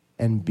side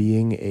and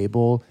being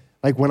able,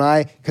 like when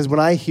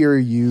I hear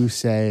you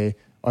say,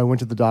 oh, I went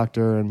to the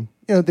doctor and,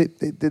 you know, they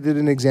did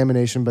an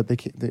examination, but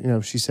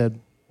she said,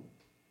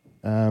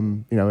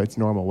 you know, it's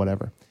normal,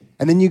 whatever.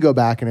 And then you go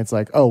back and it's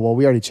like, oh, well,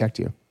 we already checked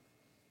you.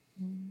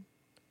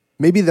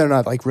 Maybe they're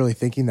not like really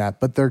thinking that,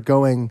 but they're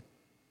going,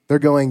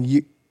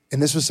 you, and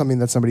this was something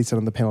that somebody said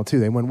on the panel too.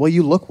 They went, well,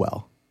 you look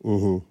well.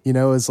 You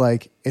know, it's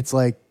like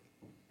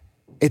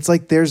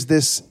there's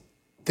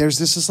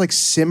this like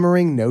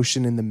simmering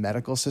notion in the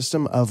medical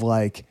system of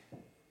like,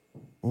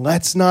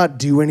 let's not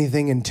do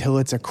anything until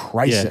it's a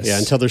crisis. Yeah,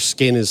 until their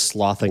skin is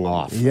sloughing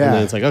off. Yeah. And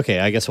then it's like, okay,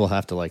 I guess we'll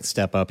have to like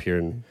step up here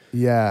and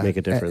make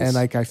a difference. And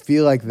like, I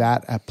feel like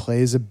that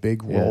plays a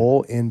big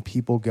role in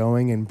people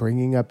going and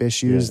bringing up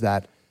issues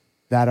that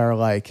are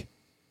like,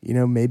 you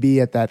know,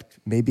 maybe at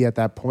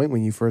that point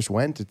when you first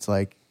went, it's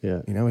like,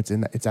 you know, it's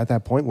at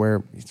that point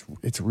where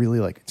it's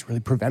really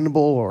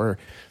preventable, or,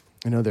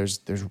 you know, there's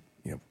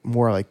you know,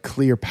 more like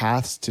clear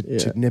paths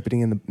to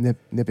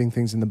nipping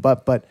things in the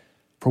butt. But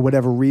for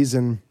whatever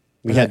reason,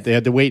 they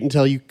had to wait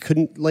until you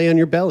couldn't lay on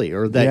your belly,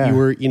 or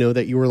that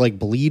you were like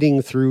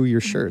bleeding through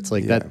your shirts,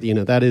 like that. You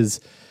know, that's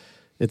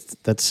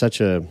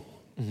such a.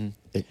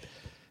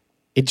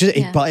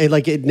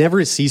 It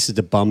never ceases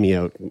to bum me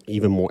out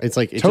even more. It's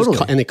like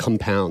and it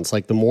compounds.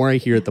 Like the more I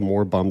hear it, the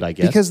more bummed I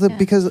get.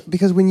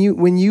 Because when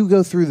you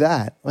go through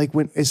that, like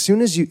as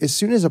soon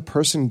as a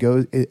person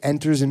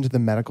enters into the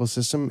medical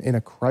system in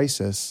a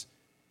crisis,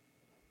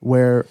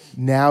 where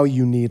now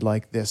you need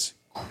like this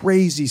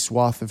crazy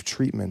swath of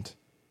treatment,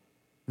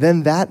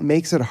 then that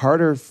makes it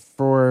harder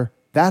for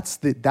that's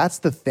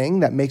the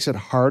thing that makes it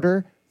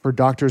harder for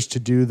doctors to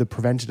do the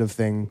preventative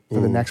thing for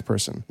the next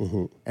person.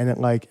 And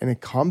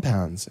it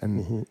compounds,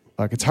 and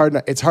like it's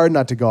hard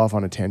not to go off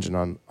on a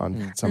tangent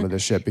on some of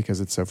this shit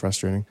because it's so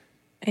frustrating.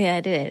 Yeah,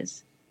 it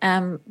is.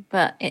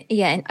 But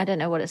I don't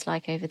know what it's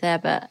like over there,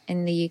 but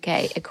in the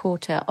UK, a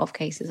quarter of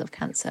cases of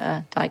cancer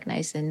are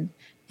diagnosed in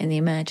the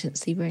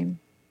emergency room.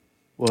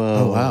 Whoa!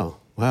 Oh,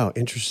 wow!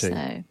 Interesting.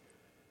 So,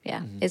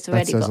 yeah, it's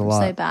already gotten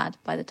so bad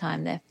by the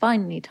time they're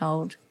finally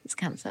told it's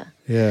cancer.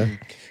 Yeah.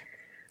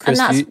 Chris,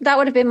 and that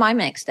would have been my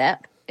next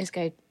step, is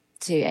go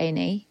to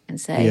A&E and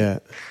say,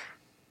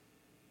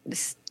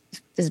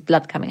 there's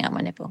blood coming out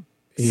my nipple.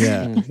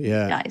 Yeah.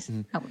 Guys,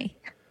 help me.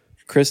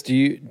 Chris, do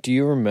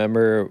you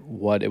remember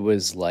what it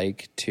was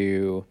like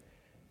to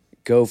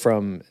go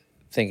from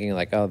thinking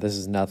like, oh, this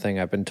is nothing,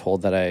 I've been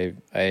told that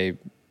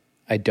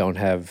I don't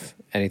have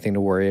anything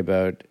to worry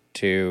about,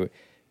 to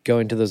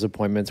going to those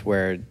appointments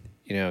where,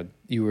 you know,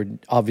 you were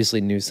obviously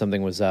knew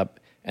something was up,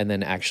 and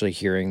then actually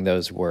hearing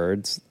those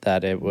words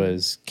that it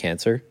was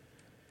cancer?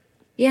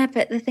 Yeah,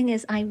 but the thing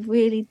is, I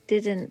really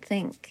didn't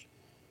think,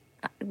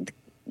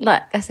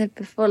 like I said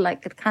before,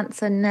 like the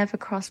cancer never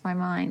crossed my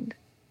mind.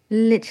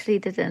 Literally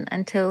didn't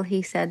until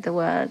he said the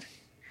word.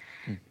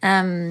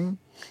 My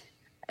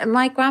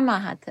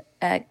grandma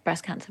had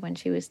breast cancer when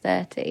she was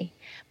 30,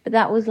 but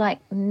that was like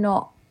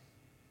not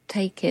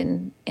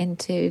taken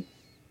into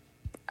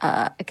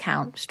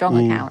account,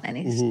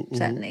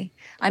 certainly.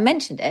 I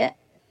mentioned it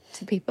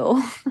to people,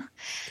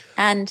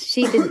 and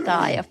she didn't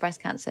die of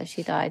breast cancer.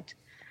 She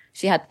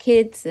had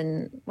kids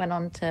and went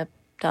on to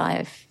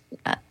die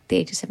at the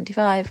age of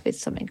 75 with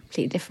something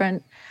completely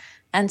different.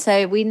 And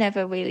so we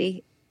never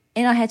really,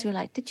 in our heads, we were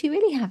like, did you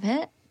really have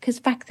it? Because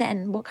back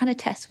then, what kind of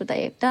tests would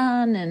they have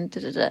done? And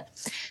da-da-da.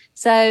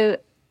 So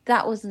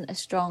that wasn't a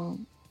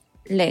strong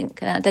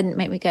link. And that didn't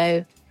make me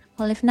go,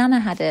 well, if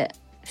Nana had it,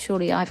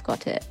 surely I've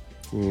got it.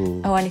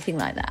 Or anything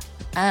like that.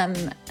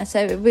 And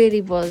so it really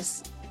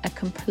was a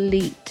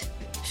complete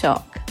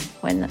shock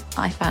when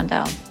I found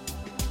out.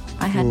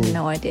 I had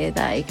no idea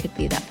that it could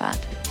be that bad.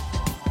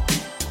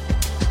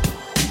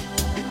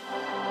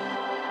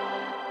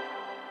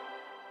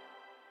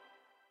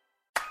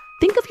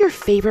 Think of your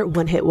favorite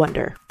one-hit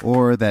wonder.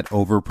 Or that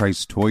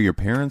overpriced toy your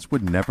parents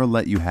would never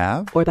let you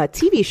have. Or that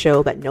TV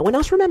show that no one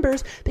else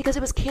remembers because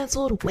it was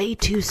canceled way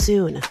too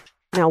soon.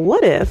 Now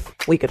what if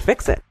we could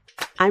fix it?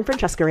 I'm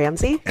Francesca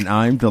Ramsey. And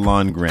I'm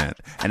DeLon Grant.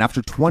 And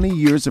after 20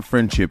 years of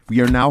friendship, we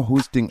are now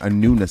hosting a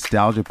new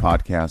nostalgia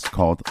podcast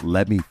called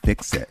Let Me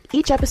Fix It.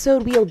 Each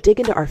episode, we'll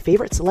dig into our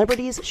favorite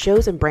celebrities,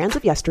 shows, and brands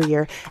of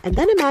yesteryear, and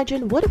then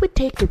imagine what it would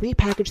take to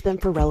repackage them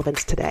for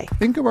relevance today.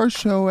 Think of our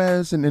show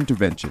as an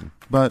intervention,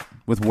 but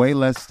with way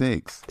less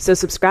stakes. So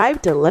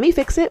subscribe to Let Me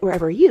Fix It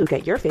wherever you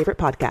get your favorite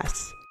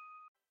podcasts.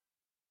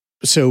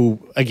 So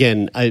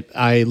again,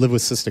 I live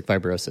with cystic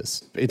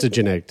fibrosis. It's a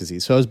genetic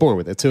disease. So I was born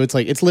with it. So it's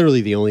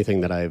literally the only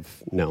thing that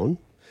I've known.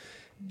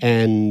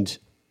 And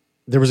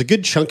there was a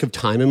good chunk of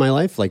time in my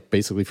life, like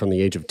basically from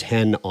the age of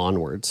 10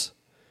 onwards,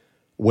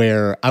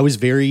 where I was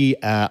very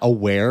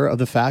aware of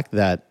the fact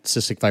that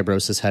cystic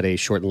fibrosis had a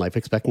shortened life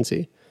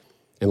expectancy.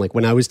 And like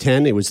when I was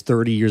 10, it was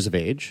 30 years of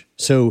age.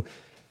 So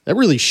that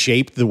really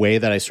shaped the way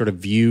that I sort of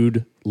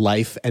viewed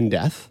life and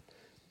death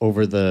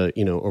over the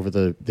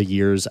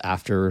years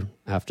after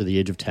the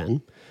age of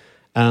 10.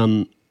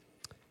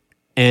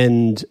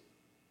 And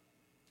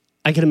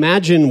I can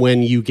imagine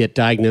when you get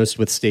diagnosed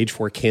with stage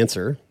 4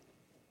 cancer,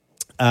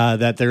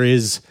 that there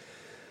is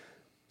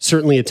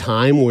certainly a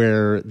time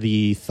where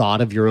the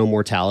thought of your own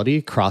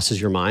mortality crosses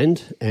your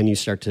mind and you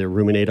start to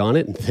ruminate on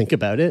it and think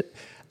about it.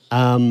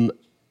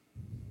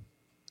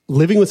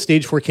 Living with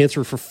stage 4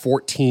 cancer for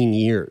 14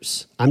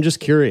 years. I'm just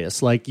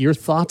curious, like your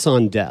thoughts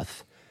on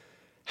death.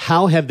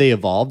 How have they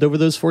evolved over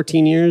those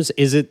 14 years?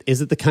 Is it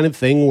the kind of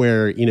thing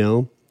where, you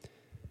know,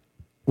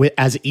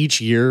 as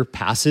each year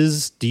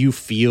passes, do you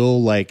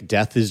feel like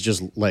death is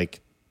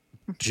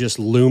just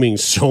looming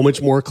so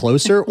much more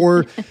closer,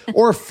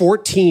 or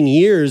 14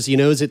 years, you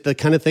know, is it the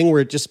kind of thing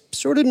where it just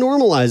sort of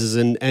normalizes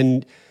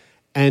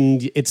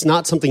and it's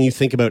not something you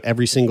think about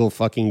every single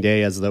fucking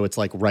day as though it's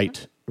like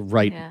right,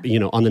 you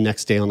know, on the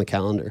next day on the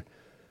calendar?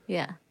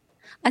 Yeah.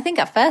 I think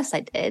at first I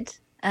did,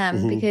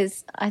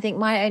 because I think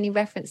my only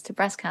reference to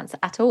breast cancer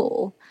at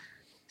all,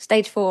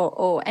 stage 4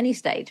 or any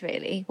stage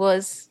really,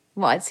 was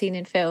what I'd seen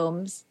in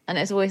films. And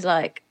it's always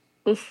like,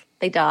 oof,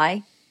 they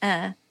die.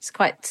 It's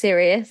quite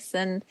serious.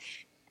 And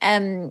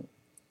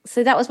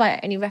so that was my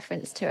only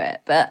reference to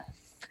it. But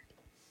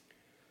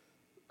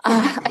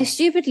I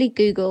stupidly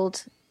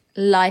Googled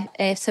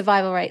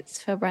survival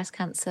rates for breast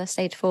cancer,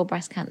 stage 4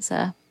 breast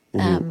cancer,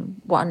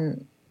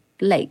 one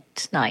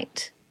late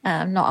night,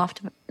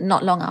 not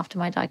long after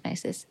my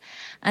diagnosis.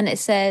 And it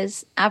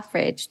says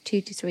average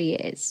 2 to 3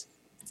 years.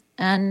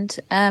 And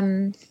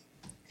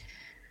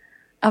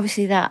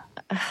obviously that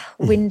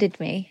winded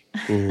me.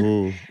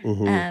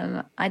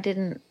 I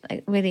didn't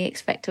really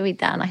expect to read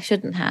that, and I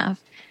shouldn't have.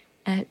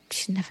 You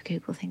should never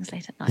Google things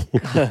late at night.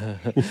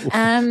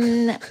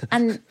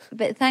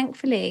 But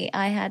thankfully,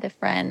 I had a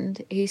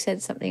friend who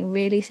said something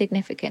really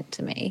significant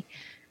to me.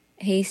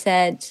 He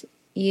said,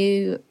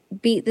 "You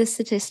beat the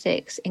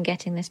statistics in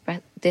getting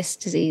this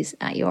disease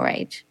at your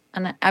age,"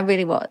 and I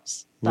really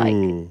was.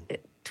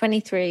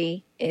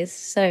 23 is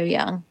so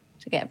young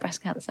to get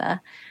breast cancer,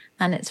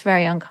 and it's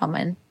very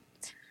uncommon.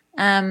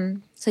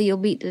 So you'll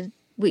beat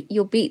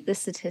the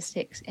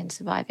statistics in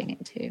surviving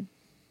it too.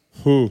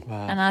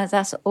 Wow. And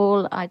that's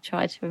all I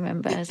tried to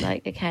remember. I was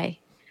like, okay,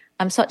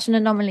 I'm such an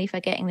anomaly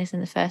for getting this in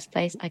the first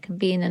place. I can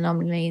be an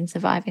anomaly in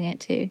surviving it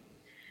too.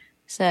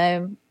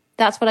 So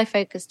that's what I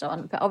focused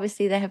on. But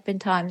obviously there have been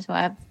times where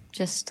I've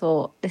just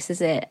thought, this is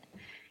it.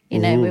 You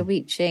know, we're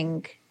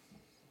reaching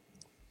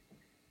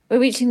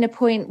the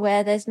point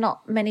where there's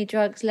not many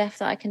drugs left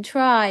that I can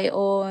try,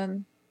 or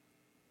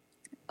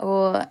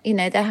you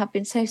know, there have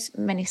been so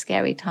many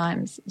scary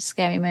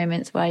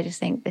moments where I just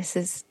think this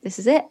is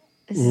it.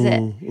 This is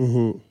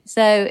it.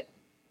 So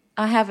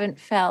I haven't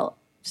felt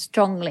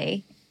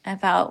strongly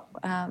about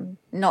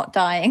not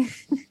dying.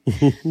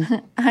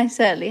 I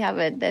certainly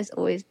haven't. There's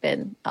always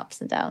been ups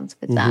and downs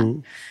with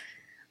that.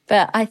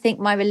 But I think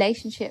my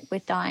relationship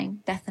with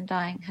death and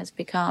dying has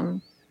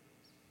become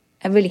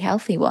a really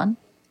healthy one.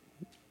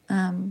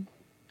 And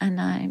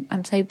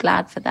I'm so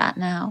glad for that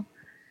now.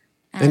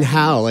 And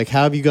how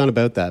have you gone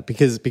about that?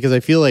 Because I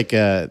feel like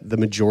the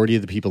majority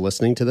of the people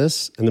listening to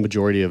this and the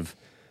majority of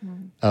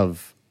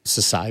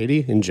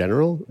society in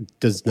general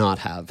does not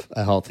have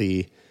a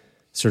healthy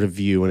sort of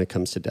view when it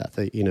comes to death.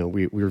 You know,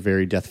 we're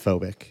very death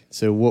phobic.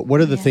 So what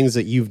are the things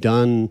that you've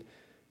done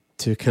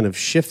to kind of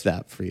shift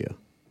that for you?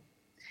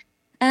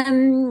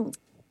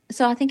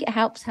 So I think it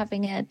helps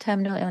having a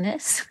terminal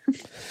illness.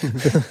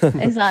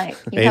 It's like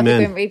you have the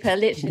Grim Reaper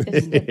literally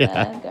just stood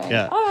there going,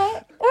 all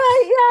right,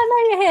 yeah, I know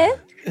you're here.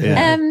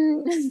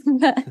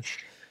 But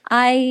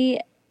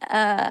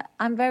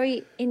I'm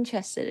very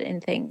interested in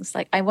things.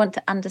 Like, I want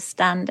to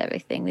understand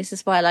everything. This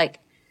is why, like,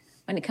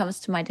 when it comes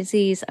to my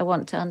disease, I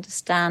want to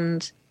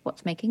understand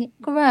what's making it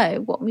grow,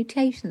 what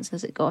mutations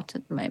has it got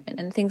at the moment,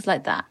 and things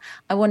like that.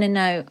 I want to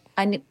know.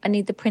 I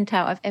need the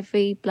printout of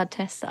every blood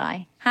test that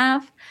I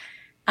have.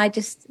 I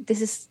just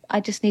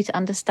need to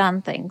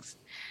understand things,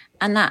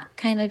 and that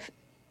kind of,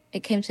 it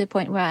came to a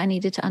point where I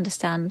needed to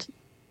understand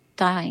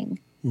dying,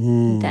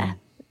 death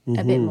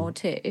a bit more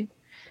too,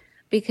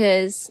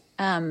 because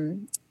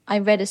I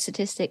read a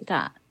statistic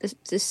that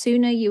the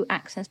sooner you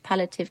access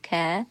palliative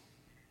care,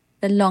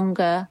 the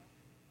longer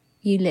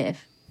you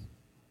live.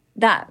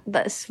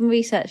 That's some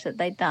research that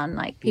they've done.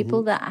 Like,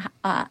 people that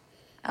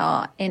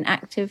are in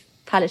active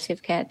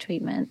palliative care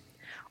treatment,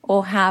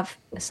 or have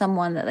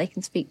someone that they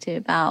can speak to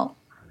about,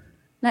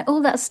 like,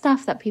 all that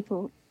stuff that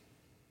people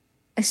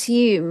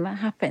assume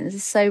happens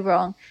is so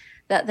wrong,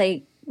 that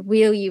they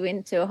wheel you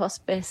into a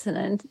hospice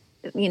and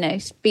you know,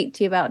 speak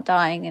to you about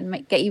dying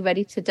and get you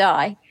ready to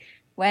die,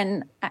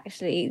 when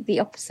actually the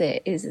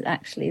opposite is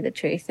actually the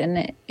truth,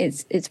 and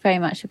it's very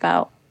much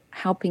about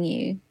helping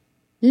you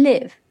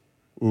live.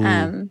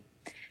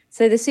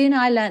 So the sooner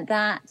I learnt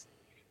that,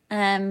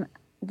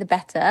 the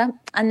better.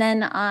 And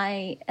then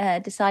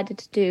I decided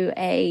to do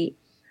a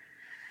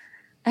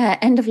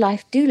end of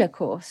life doula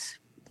course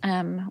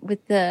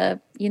with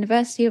the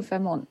University of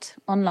Vermont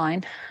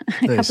online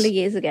a couple of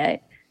years ago,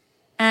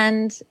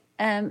 and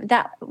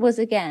that was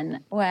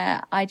again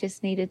where I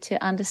just needed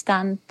to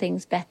understand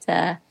things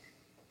better.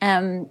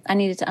 I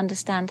needed to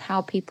understand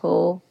how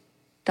people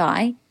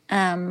die,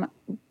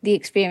 the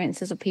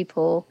experiences of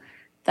people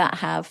that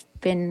have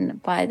been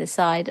by the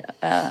side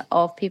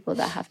of people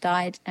that have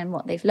died and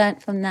what they've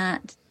learnt from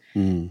that.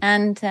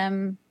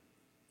 And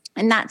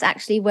that's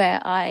actually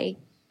where I,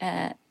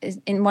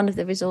 in one of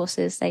the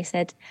resources, they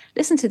said,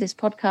 listen to this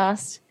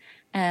podcast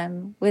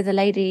with a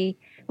lady,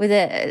 with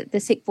the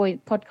Sick Boy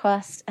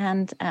podcast.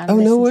 And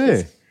no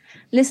way.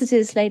 Listen to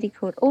this lady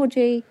called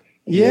Audrey.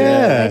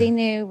 Yeah. Who already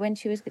knew when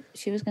she was going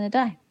to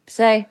die.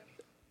 So,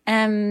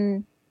 oh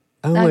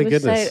my I was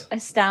goodness. so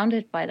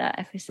astounded by that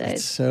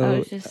episode. I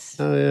was just,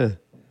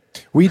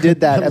 We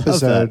did that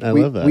episode. I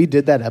love that. We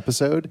did that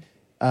episode.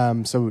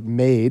 So it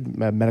made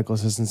medical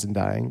assistance in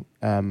dying.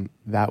 That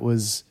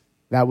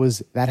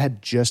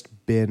had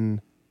just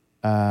been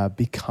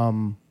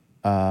become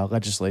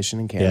legislation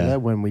in Canada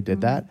when we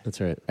did that. That's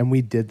right. And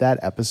we did that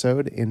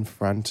episode in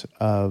front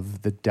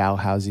of the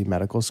Dalhousie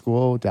Medical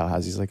School.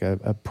 Dalhousie is like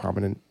a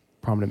prominent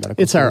medical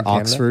It's school our in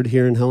Canada. Oxford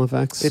here in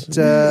Halifax.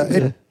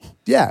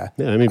 Yeah.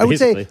 I mean, I would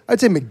say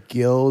basically.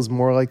 McGill's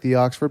more like the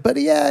Oxford, but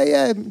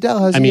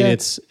Dalhousie. I mean,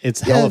 it's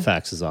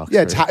Halifax's Oxford.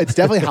 Yeah, it's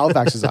definitely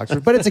Halifax's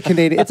Oxford, but it's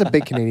a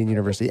big Canadian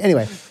university.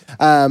 Anyway,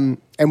 and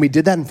we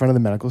did that in front of the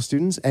medical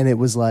students, and it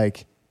was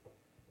like,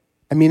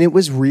 I mean, it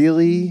was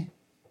really,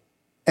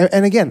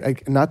 and again,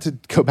 like, not to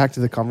go back to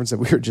the conference that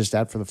we were just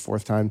at for the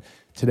fourth time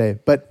today,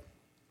 but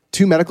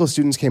 2 medical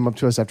students came up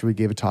to us after we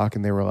gave a talk,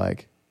 and they were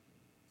like,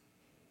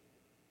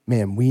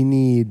 man, we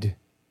need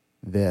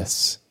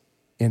this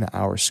in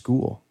our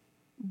school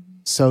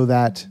so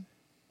that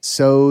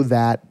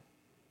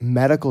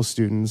medical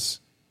students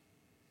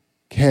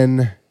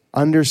can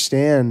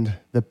understand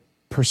the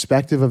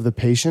perspective of the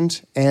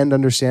patient and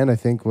understand, I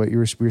think what we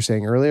were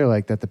saying earlier,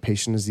 like that the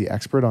patient is the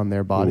expert on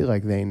their body,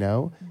 like they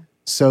know,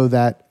 so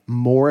that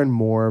more and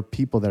more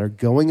people that are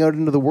going out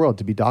into the world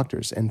to be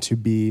doctors and to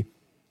be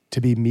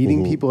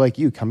meeting people like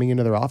you, coming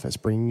into their office,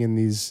 bringing in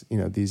these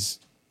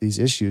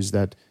issues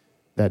that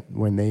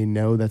when they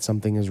know that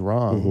something is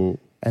wrong,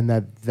 and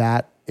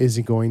that is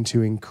going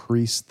to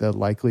increase the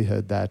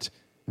likelihood that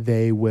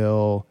they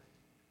will,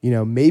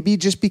 maybe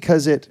just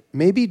because it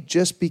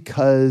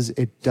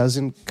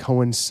doesn't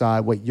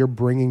coincide, what you're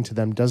bringing to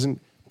them doesn't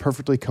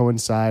perfectly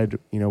coincide,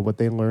 what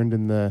they learned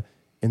in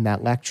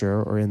that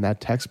lecture or in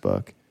that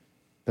textbook,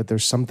 that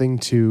there's something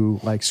to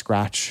like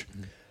scratch.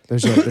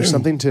 There's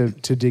something to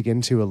dig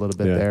into a little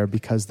bit there,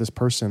 because this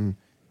person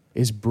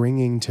is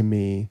bringing to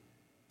me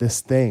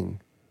this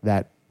thing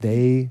that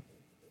they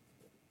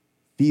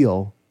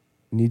feel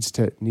needs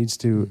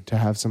to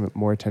have some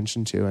more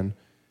attention to.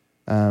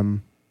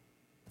 And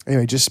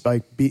anyway, just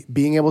like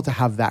being able to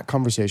have that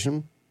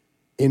conversation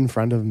in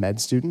front of med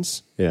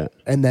students,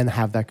 and then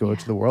have that go out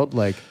to the world,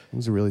 like, it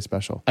was really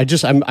special. I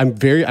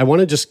want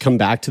to just come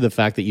back to the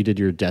fact that you did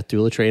your death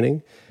doula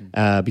training,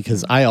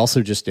 because I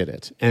also just did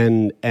it,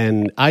 and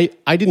I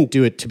didn't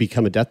do it to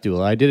become a death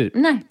doula. I did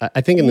it, I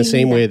think, in the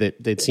same way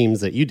that it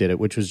seems that you did it,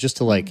 which was just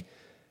to like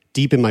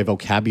deepen my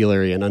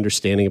vocabulary and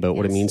understanding about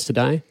what it means to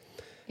die.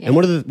 Yeah. And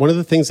one of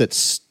the things that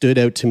stood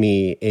out to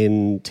me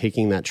in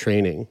taking that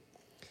training,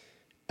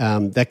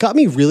 that got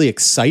me really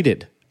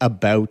excited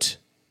about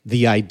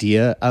the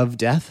idea of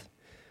death,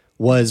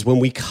 was when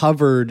we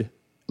covered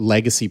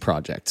legacy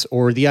projects,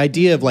 or the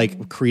idea of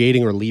like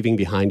creating or leaving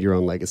behind your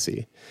own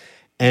legacy.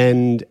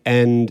 And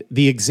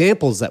the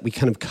examples that we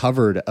kind of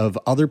covered of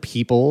other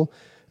people,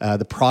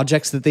 the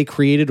projects that they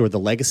created or the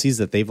legacies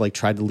that they've like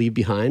tried to leave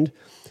behind.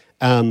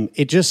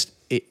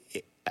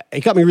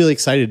 It got me really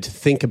excited to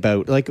think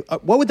about like,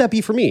 what would that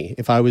be for me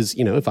if I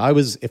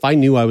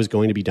knew I was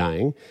going to be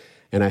dying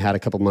and I had a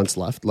couple months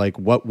left, like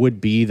what would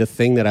be the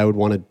thing that I would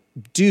want to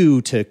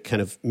do to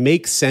kind of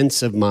make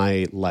sense of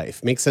my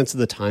life, make sense of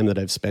the time that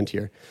I've spent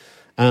here.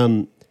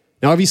 Now,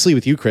 obviously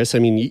with you, Chris, I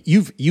mean,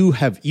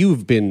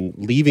 you've been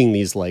leaving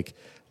these like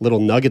little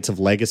nuggets of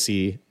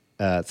legacy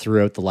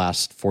throughout the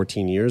last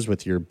 14 years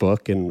with your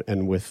book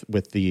and with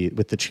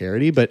the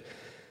charity, but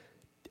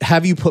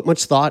have you put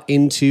much thought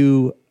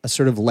into a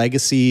sort of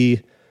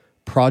legacy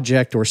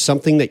project or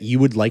something that you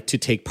would like to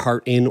take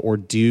part in or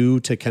do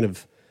to kind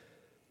of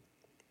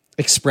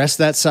express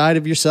that side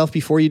of yourself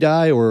before you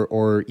die,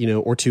 or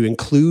to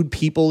include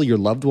people, your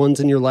loved ones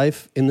in your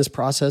life in this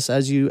process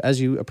as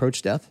you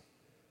approach death?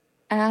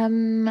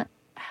 The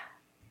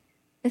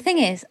thing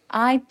is,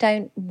 I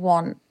don't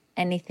want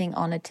anything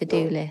on a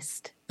to-do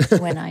list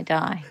when I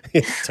die.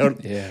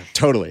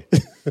 Totally.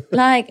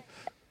 Like,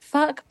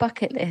 fuck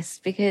bucket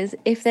list, because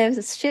if there was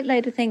a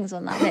shitload of things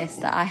on that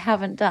list that I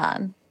haven't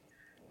done,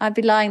 I'd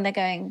be lying there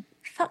going,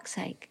 fuck's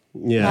sake.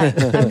 Yeah.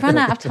 Like, I've run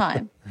out of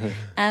time.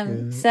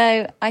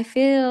 So I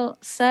feel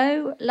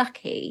so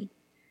lucky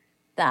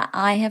that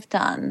I have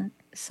done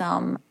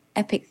some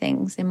epic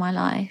things in my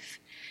life.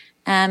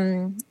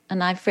 And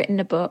I've written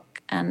a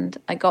book, and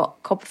I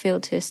got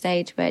Copperfield to a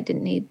stage where it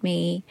didn't need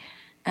me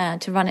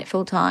to run it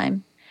full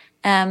time.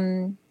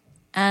 And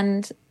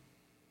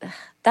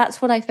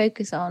that's what I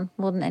focus on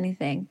more than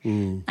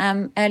anything.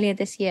 Earlier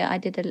this year, I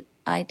did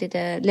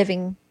a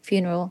living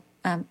funeral,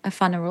 a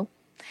funeral,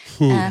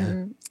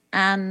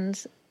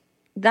 and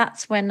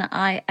that's when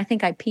I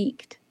think I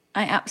peaked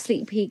I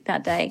absolutely peaked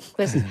that day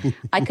because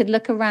I could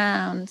look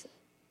around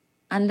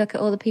and look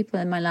at all the people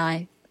in my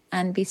life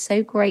and be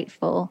so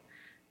grateful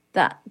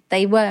that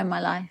they were in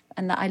my life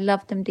and that I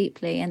loved them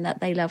deeply and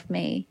that they loved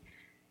me.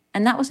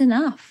 And that was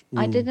enough.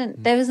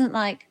 There wasn't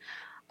like,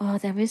 oh,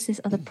 there is this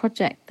other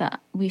project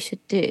that we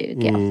should do,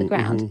 get off the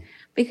ground.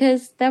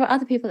 Because there are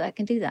other people that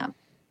can do that.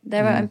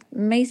 There are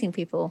amazing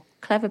people,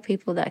 clever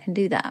people that can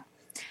do that.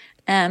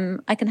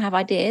 I can have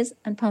ideas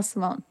and pass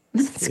them on.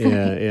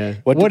 Yeah.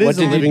 What is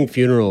a living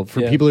funeral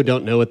for people who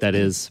don't know what that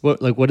is? What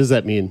does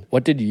that mean?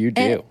 What did you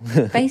do?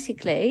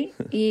 Basically,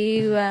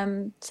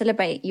 you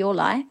celebrate your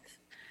life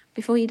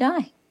before you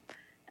die,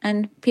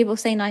 and people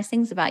say nice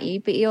things about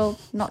you, but you're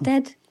not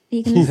dead.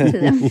 You can listen to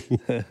them.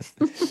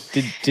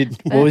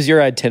 What was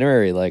your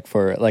itinerary like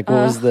for what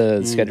was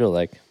the schedule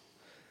like?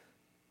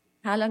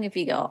 How long have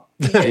you got?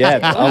 Yeah,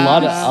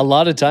 a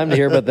lot of time to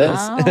hear about this.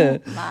 Oh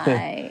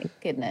my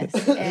goodness.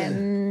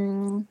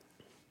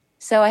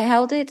 So I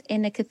held it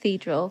in a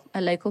cathedral,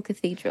 a local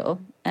cathedral,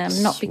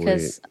 not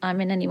because I'm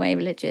in any way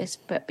religious,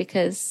 but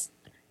because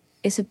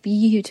it's a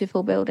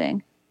beautiful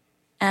building.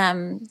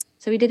 So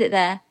we did it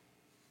there.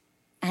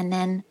 And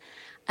then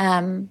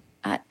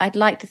I'd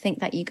like to think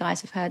that you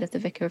guys have heard of The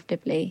Vicar of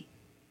Dibley.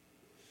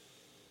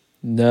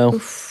 No.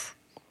 Oof,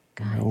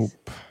 guys.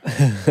 Nope.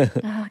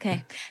 Oh,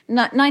 okay.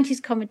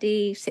 90s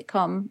comedy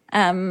sitcom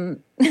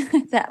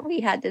that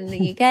we had in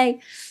the UK.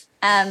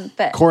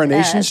 But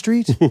Coronation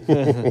Street? But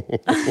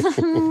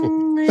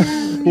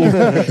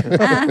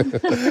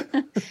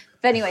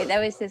anyway,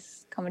 there was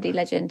this comedy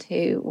legend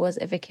who was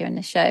a vicar in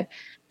the show,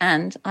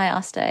 and I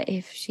asked her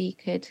if she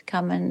could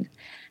come and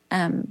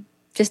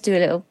just do a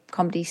little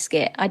comedy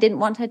skit. I didn't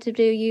want her to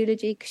do a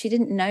eulogy because she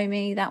didn't know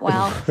me that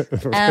well.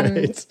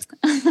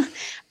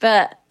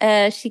 But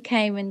she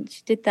came and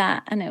she did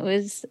that, and it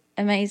was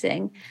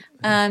amazing.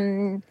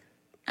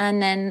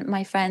 And then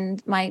my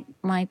friend, my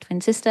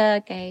twin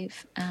sister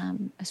gave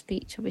a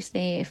speech,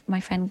 obviously. If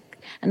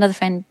another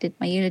friend did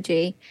my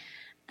eulogy.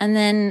 And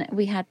then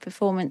we had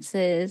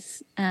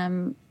performances.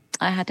 I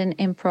had an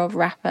improv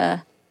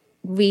rapper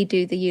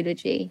redo the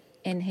eulogy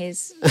in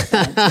his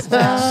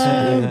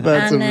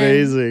That's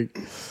amazing.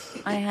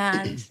 I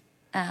had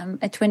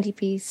a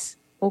 20-piece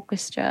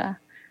orchestra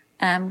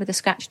with a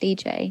scratch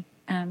DJ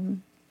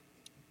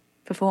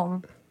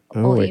perform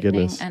all evening.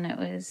 Goodness. And it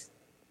was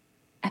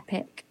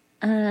epic.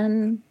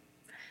 It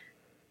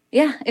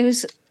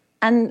was,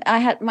 and I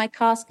had my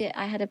casket.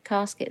 I had a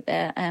casket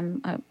there.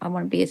 I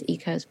want to be as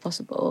eco as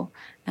possible.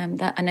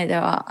 That I know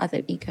there are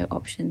other eco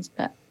options,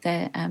 but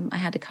there, I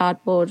had a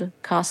cardboard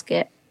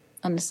casket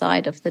on the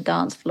side of the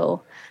dance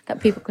floor that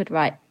people could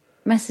write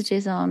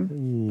messages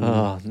on.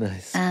 Oh,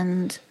 nice!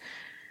 And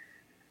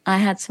I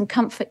had some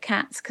comfort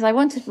cats because I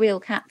wanted real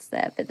cats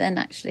there, but then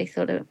actually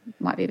thought it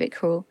might be a bit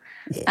cruel.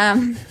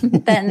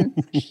 Then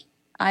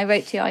I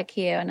wrote to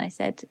IKEA and I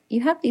said,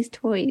 you have these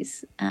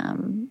toys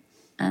and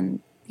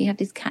you have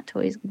these cat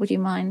toys. Would you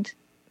mind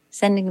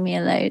sending me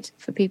a load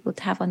for people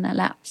to have on their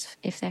laps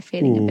if they're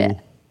feeling a bit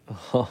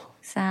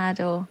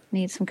sad or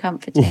need some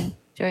comforting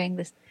during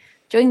the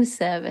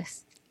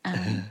service?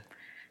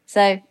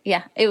 So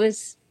yeah, it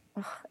was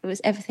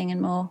everything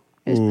and more.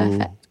 It was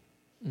perfect.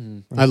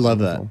 I love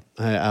that.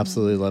 I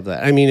absolutely love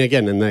that. I mean,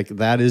 again, and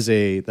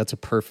that's a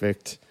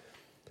perfect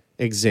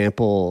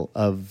example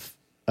of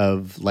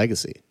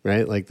legacy,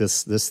 right? Like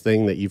this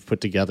thing that you've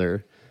put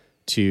together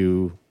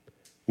to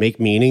make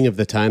meaning of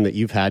the time that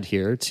you've had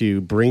here,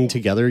 to bring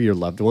together your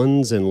loved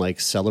ones and like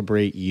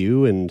celebrate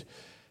you and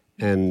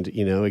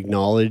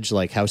acknowledge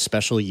like how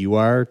special you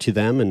are to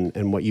them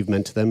and what you've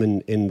meant to them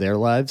in their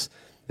lives.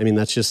 I mean,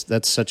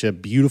 that's such a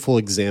beautiful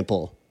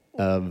example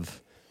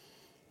of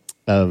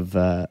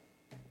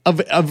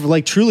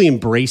like truly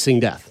embracing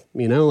death,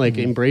 like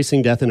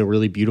embracing death in a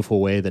really beautiful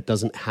way that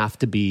doesn't have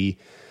to be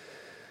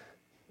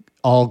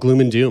all gloom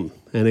and doom.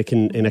 And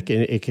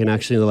it can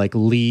actually like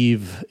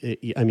leave,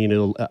 I mean,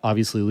 it'll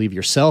obviously leave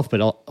yourself, but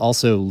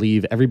also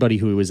leave everybody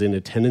who was in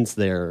attendance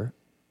there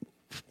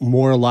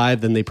more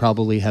alive than they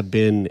probably have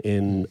been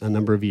in a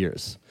number of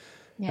years.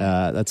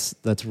 Yeah.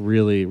 That's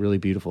really, really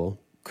beautiful.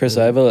 Chris,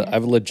 I have a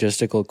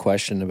logistical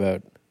question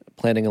about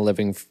planning a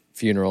living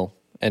funeral,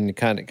 and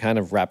kind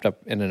of wrapped up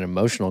in an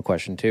emotional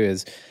question too,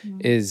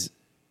 is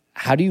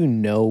how do you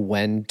know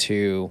when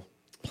to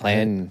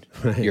plan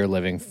your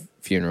living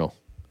funeral?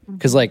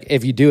 Because like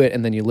if you do it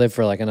and then you live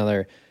for like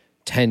another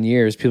 10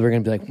 years, people are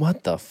gonna be like,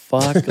 what the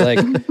fuck? Like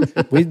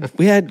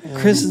we had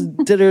Chris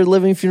did her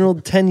living funeral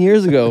 10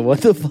 years ago.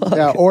 What the fuck?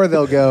 Yeah, or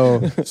they'll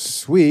go,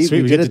 sweet,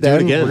 we did it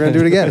then, we're gonna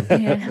do it again.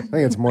 Yeah. I think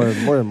it's more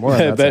and more.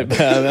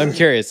 But I'm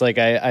curious, like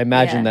I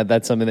imagine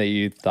that's something that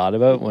you thought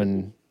about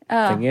when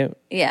thinking it.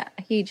 Yeah,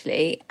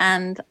 hugely.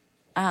 And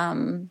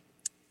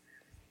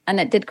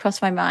it did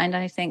cross my mind.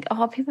 And I think,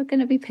 people are going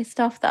to be pissed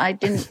off that I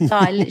didn't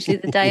die literally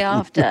the day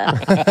after.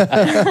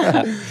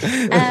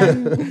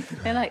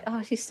 They're like,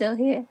 she's still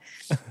here.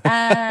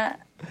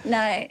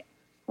 No,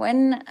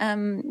 when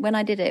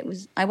I did it,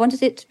 I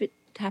wanted it to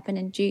happen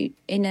in June,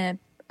 in a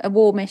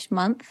warmish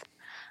month.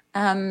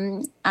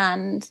 And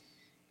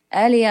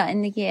earlier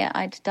in the year,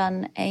 I'd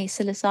done a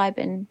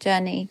psilocybin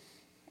journey,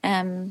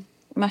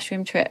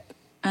 mushroom trip,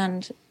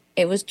 and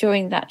it was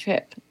during that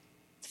trip,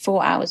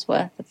 4 hours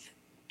worth of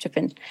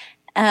tripping,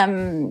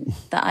 that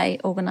I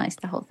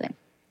organised the whole thing.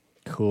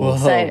 Cool.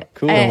 So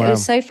cool. It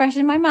was so fresh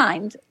in my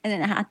mind,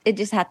 and it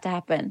just had to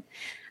happen.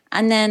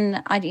 And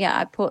then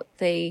I put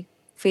the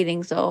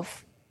feelings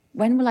of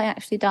when will I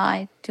actually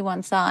die to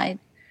one side,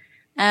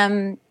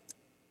 and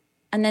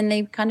then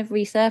they kind of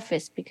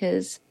resurfaced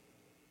because,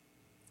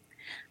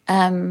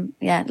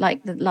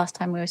 like the last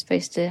time we were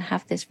supposed to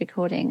have this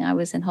recording, I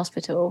was in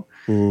hospital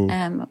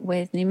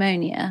with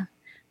pneumonia,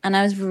 and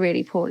I was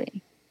really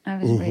poorly. I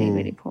was really,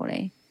 really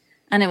poorly,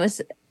 and it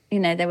was,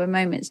 there were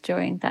moments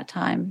during that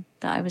time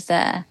that I was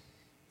there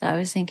that I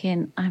was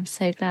thinking, I'm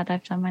so glad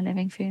I've done my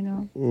living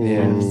funeral.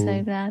 Yeah. I'm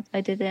so glad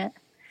I did it.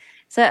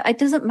 So it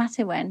doesn't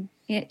matter when.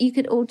 You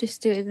could all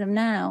just do them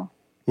now.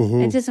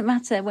 It doesn't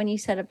matter when you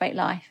celebrate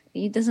life.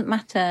 It doesn't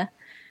matter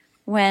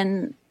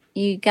when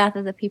you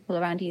gather the people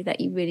around you that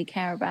you really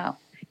care about.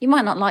 You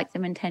might not like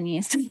them in 10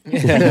 years. But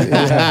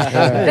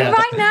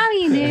right now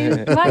you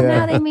do. Right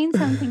now they mean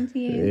something to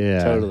you.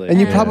 Yeah. Totally. And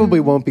you probably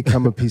won't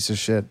become a piece of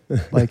shit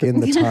like in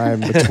the time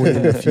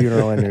between the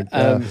funeral and your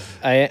death.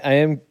 I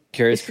am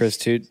curious, Chris,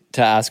 to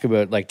ask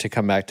about, like, to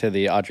come back to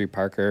the Audrey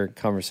Parker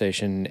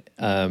conversation,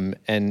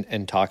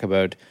 and talk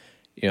about,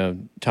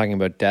 talking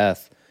about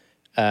death.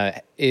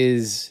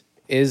 Is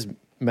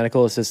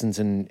medical assistance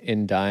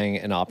in dying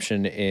an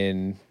option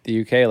in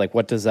the UK? Like,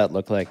 what does that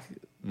look like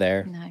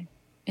there? No,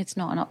 it's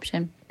not an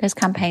option. There's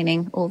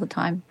campaigning all the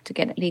time to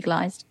get it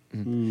legalized.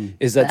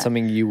 Is that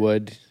something you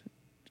would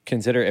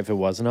consider if it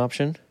was an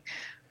option?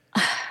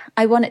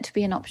 I want it to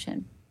be an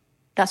option.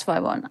 That's what I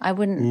want. I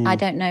wouldn't. I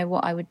don't know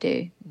what I would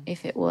do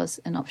if it was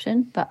an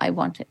option, but I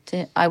want it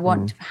to. I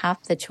want to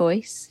have the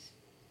choice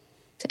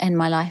to end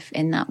my life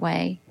in that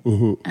way.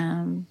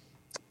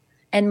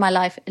 End my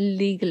life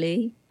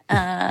legally,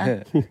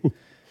 and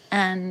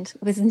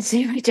with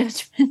zero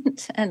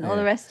judgment and all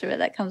the rest of it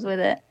that comes with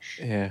it.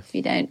 Yeah. If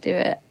you don't do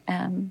it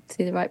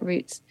through the right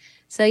routes.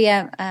 So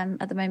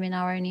at the moment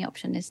our only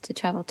option is to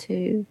travel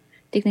to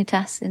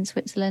Dignitas in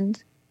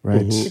Switzerland.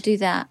 Right. To do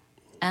that.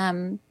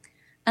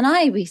 And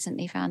I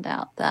recently found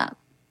out that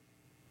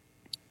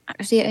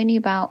actually only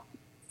about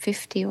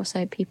 50 or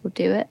so people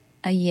do it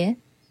a year.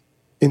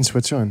 In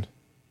Switzerland?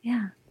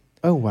 Yeah.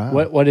 Oh, wow.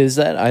 What is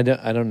that? I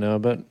don't know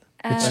about.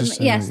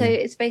 So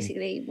it's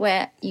basically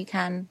where you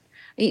can.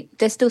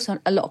 There's still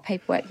a lot of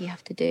paperwork you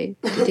have to do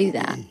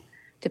that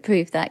to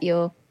prove that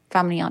your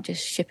family aren't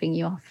just shipping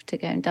you off to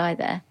go and die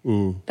there.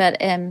 But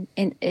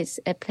it's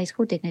a place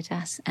called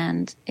Dignitas,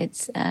 and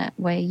it's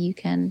where you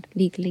can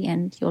legally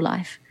end your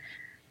life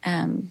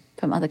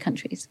from other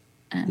countries,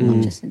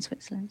 not just in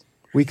Switzerland.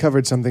 We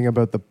covered something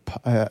about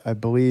I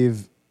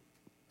believe.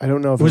 I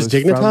don't know if was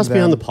it was Dignitas from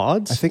beyond the them.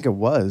 pods? I think it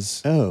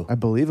was. Oh, I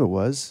believe it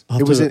was. I'll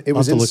It was have to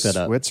in look that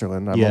up.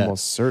 Switzerland. I'm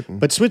almost certain.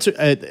 But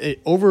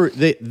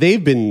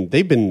they've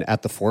been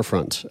at the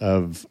forefront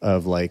of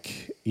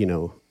like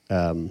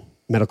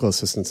medical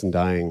assistance in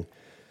dying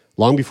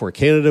long before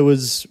Canada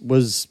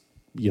was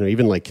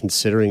even like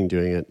considering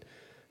doing it.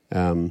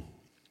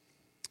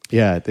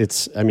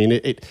 It's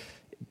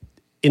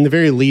in the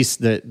very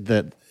least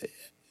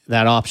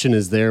that option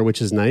is there,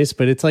 which is nice,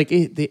 but it's like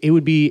it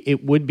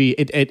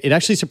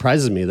actually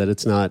surprises me that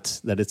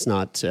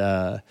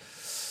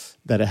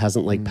it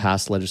hasn't like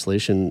passed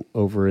legislation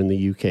over in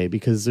the UK,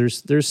 because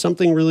there's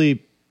something really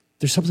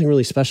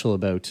special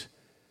about,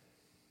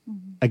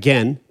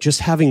 again, just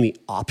having the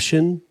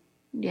option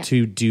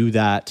to do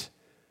that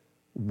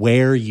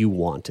where you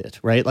want it,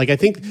 right? Like, I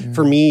think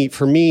for me,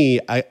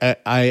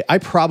 I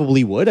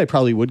probably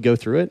would go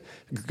through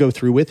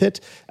with it.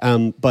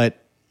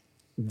 But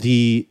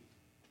the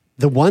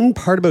one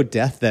part about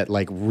death that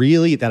like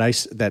really,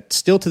 that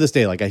still to this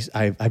day, like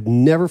I've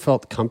never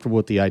felt comfortable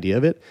with the idea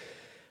of it.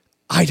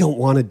 I don't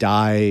want to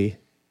die.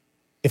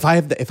 If I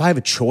have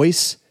a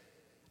choice,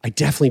 I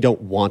definitely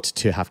don't want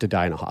to have to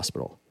die in a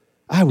hospital.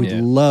 I would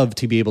love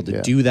to be able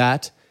to do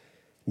that.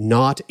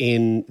 Not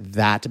in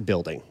that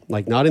building,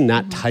 like not in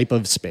that type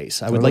of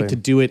space. I would like to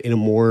do it in a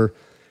more,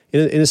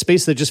 in a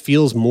space that just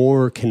feels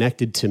more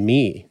connected to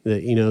me,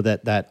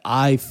 that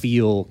I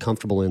feel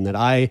comfortable in, that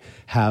I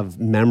have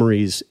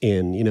memories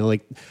in,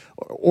 like,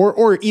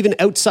 or even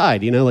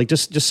outside, like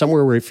just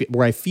somewhere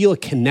where I feel a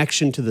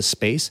connection to the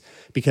space,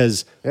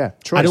 because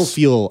I don't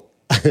feel,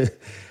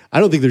 I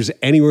don't think there's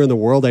anywhere in the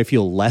world I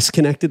feel less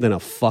connected than a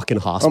fucking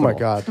hospital. Oh my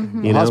God.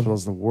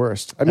 Hospital's the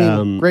worst. I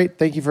mean, great.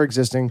 Thank you for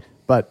existing,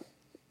 but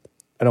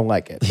I don't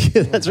like it.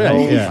 That's right. I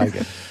don't like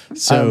it.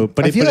 So,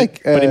 but I feel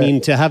like, I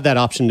mean, to have that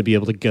option to be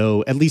able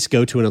to at least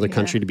go to another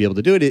country to be able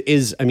to do it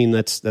is, I mean,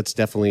 that's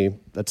definitely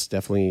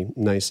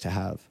nice to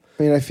have.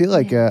 I mean, I feel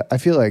like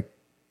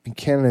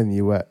Canada and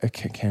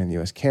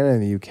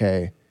the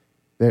UK,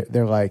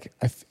 they're like,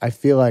 I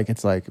feel like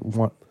it's like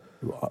one,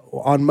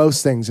 on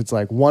most things, it's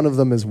like one of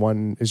them is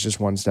just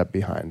one step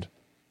behind.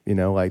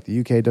 Like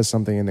the UK does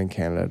something and then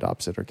Canada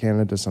adopts it, or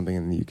Canada does something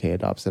and the UK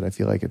adopts it. I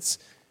feel like there's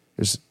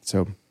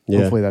so.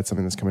 Hopefully that's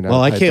something that's coming down.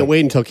 Well, the I pipe, can't but- wait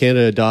until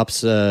Canada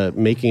adopts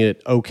making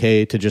it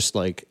okay to just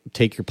like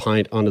take your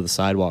pint onto the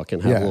sidewalk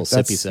and have a little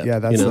sippy sip. Yeah,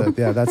 that's you know?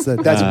 that's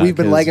we've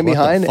been 'cause lagging what the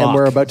behind, and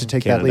we're fuck, about to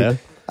take Canada?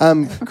 that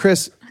lead.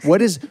 Chris, what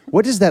does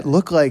that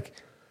look like?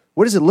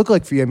 What does it look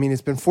like for you? I mean,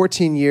 it's been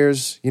 14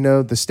 years. You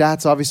know, the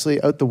stats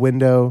obviously out the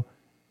window.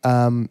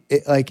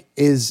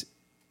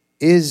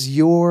 Is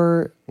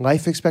your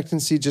life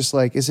expectancy just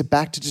like? Is it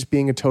back to just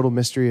being a total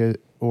mystery,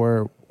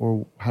 or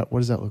what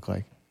does that look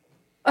like?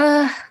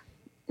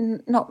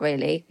 Not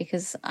really,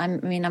 because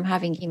I'm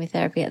having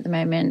chemotherapy at the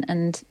moment,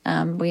 and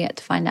we're yet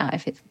to find out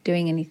if it's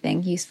doing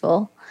anything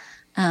useful.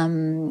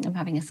 I'm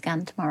having a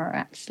scan tomorrow,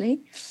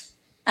 actually.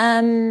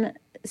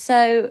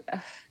 So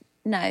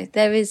no,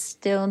 there is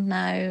still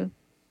no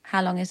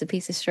how long is a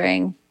piece of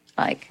string.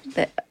 Like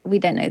that, we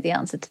don't know the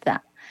answer to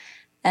that.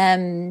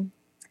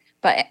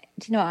 But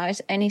do you know, I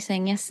was only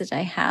saying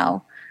yesterday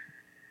how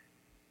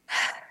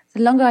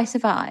the longer I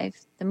survive,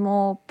 the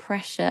more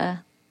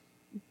pressure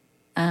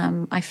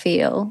I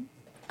feel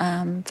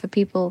for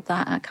people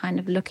that are kind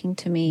of looking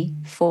to me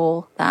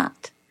for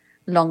that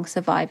long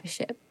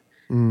survivorship.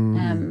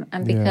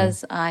 And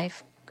because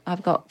I've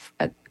got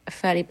a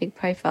fairly big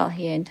profile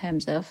here in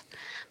terms of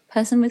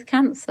person with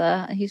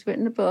cancer who's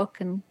written a book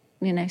and,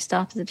 you know,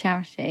 started a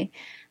charity.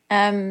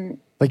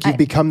 Like you've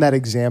become that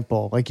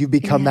example. Like you've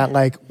become that,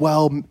 like,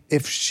 well,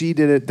 if she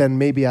did it, then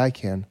maybe I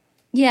can.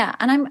 Yeah,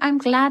 and I'm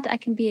glad I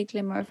can be a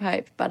glimmer of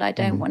hope, but I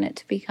don't want it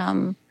to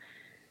become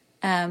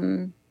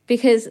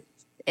because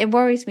it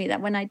worries me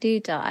that when I do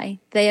die,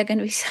 they are going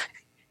to be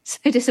so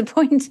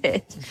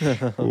disappointed.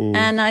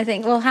 And I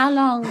think, well, how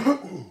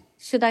long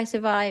should I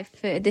survive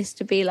for this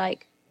to be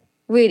like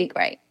really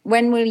great?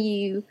 When will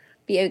you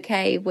be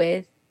okay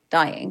with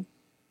dying?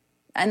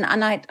 And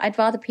I'd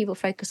rather people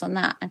focus on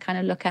that and kind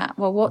of look at,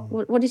 well,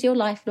 what does your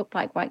life look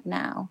like right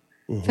now?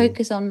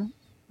 Focus on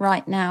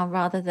right now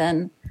rather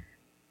than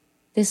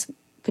this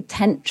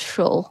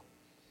potential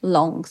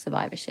long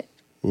survivorship.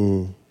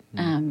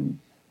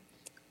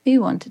 Who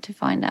wanted to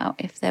find out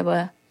if there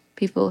were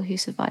people who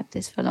survived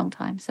this for a long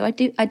time? So I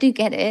do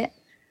get it.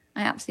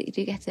 I absolutely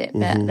do get it.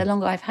 But the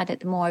longer I've had it,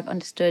 the more I've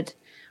understood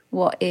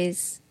what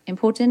is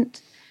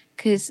important,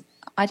 because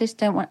I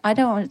don't want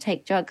to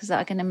take drugs that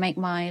are going to make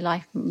my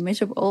life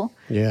miserable.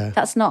 Yeah,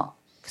 that's not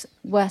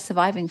worth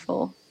surviving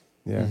for.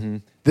 Yeah,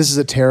 this is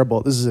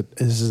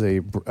a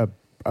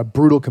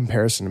brutal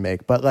comparison to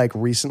make. But like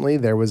recently,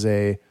 there was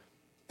an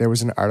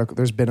article.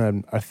 There's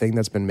been a thing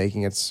that's been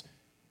making its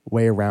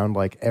way around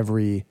like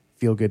every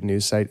feel good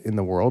news site in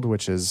the world,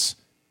 which is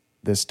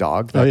this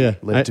dog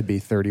that lived to be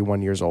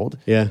 31 years old.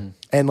 Yeah,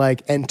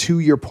 and to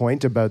your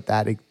point about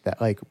that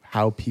like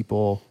how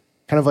people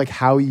kind of like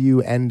how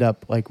you end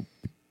up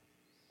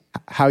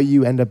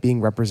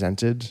being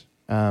represented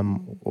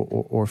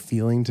or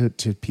feeling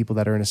to people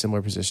that are in a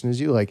similar position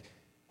as you. Like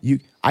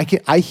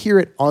I hear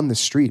it on the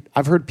street.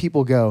 I've heard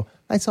people go,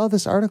 I saw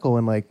this article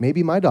and like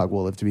maybe my dog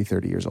will live to be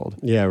 30 years old.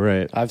 Yeah,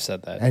 right. I've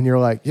said that. And you're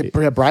like,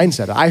 yeah, Brian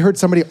said it. I heard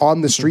somebody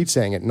on the street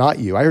saying it, not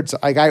you. I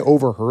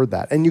overheard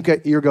that. And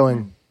you're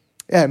going,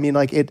 yeah, I mean,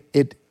 like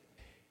it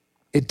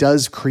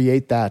does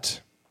create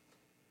that.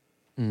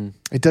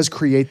 It does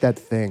create that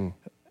thing.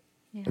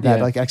 Yeah.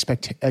 That like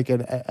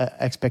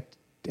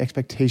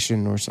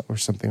expectation or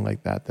something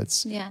like that.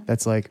 That's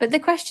like. But the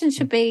question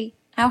should be,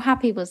 how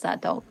happy was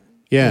that dog?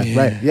 Yeah.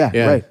 Right.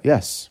 Yeah. Right.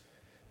 Yes.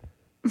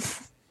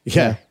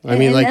 Yeah. I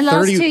mean, like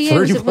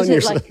 31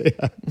 years.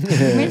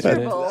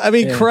 Miserable. I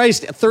mean,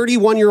 Christ, a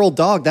 31-year-old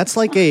dog, that's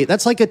like a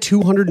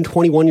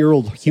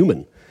 221-year-old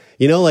human.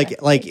 You know,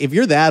 like if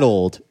you're that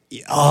old,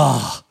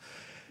 that's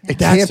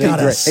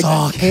gotta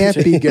suck. It can't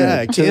be good.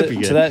 Yeah, it can't be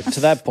good. To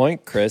that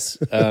point, Chris,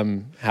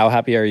 how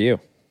happy are you?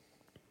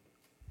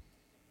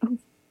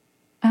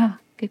 Oh,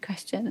 good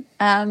question.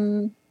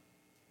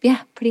 Yeah,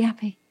 pretty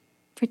happy.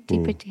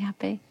 Pretty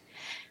happy.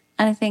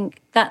 And I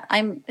think that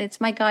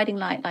it's my guiding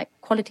light, like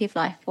quality of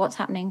life, what's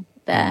happening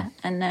there.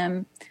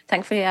 And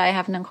thankfully I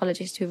have an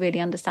oncologist who really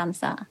understands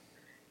that.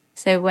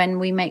 So when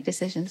we make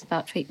decisions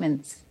about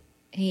treatments,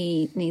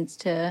 he needs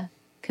to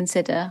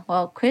consider,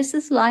 well,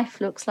 Chris's life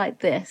looks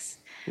like this,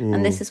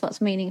 and this is what's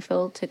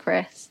meaningful to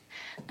Chris.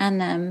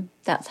 And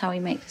that's how we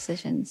make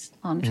decisions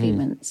on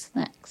treatments,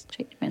 next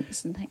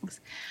treatments and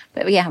things.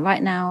 But yeah,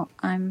 right now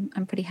I'm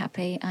pretty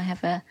happy. I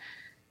have a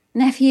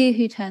nephew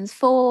who turns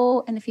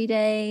 4 in a few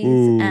days,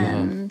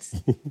 and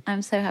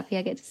I'm so happy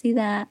I get to see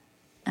that.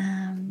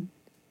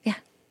 Yeah.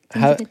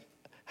 How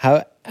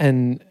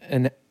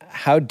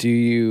do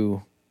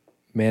you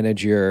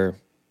manage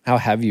how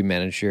have you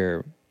managed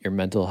your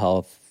mental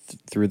health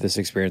through this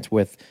experience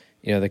with,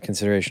 you know, the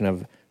consideration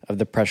of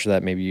the pressure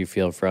that maybe you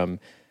feel from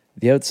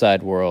the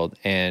outside world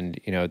and,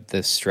 you know,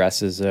 the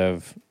stresses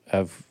of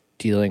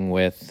dealing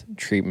with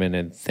treatment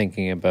and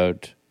thinking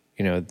about,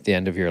 you know, the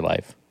end of your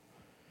life?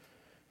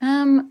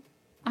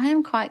 I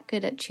am quite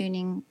good at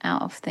tuning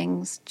out of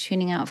things,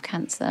 tuning out of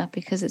cancer,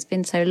 because it's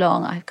been so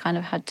long. I've kind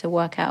of had to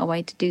work out a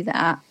way to do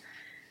that.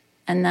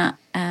 And that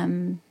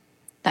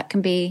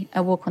can be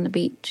a walk on the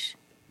beach,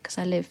 because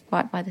I live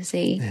right by the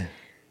sea.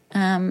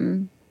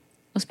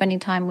 or spending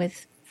time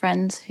with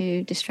friends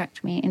who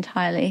distract me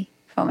entirely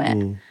from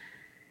it.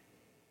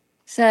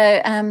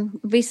 So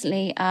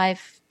recently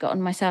I've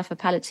gotten myself a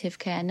palliative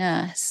care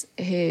nurse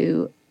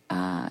who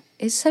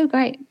is so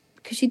great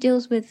because she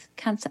deals with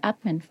cancer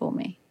admin for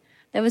me.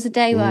 There was a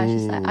day where I was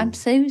just like, I'm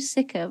so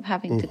sick of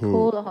having to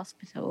call the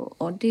hospital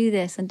or do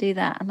this and do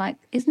that. I'm like,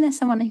 isn't there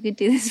someone who could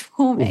do this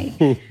for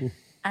me?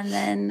 And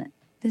then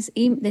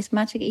this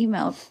magic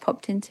email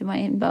popped into my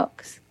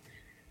inbox.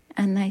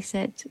 And they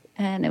said,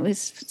 and it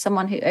was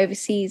someone who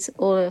oversees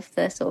all of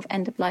the sort of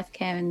end-of-life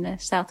care in the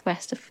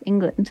southwest of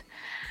England.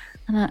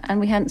 And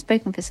we hadn't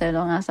spoken for so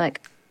long. I was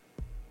like,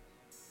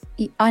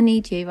 I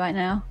need you right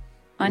now.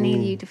 I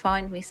need you to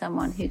find me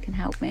someone who can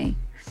help me,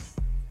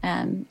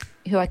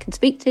 who I can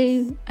speak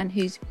to and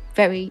who's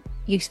very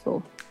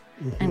useful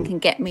and can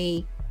get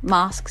me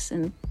masks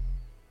and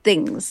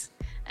things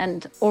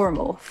and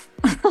Oromorph.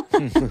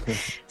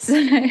 So,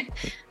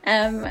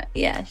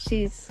 yeah,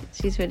 she's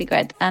really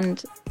great.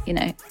 And, you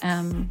know,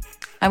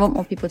 I want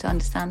more people to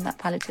understand that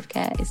palliative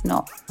care is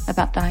not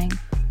about dying.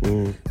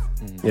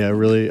 Yeah, a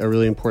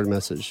really important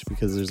message,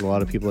 because there's a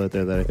lot of people out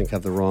there that I think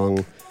have the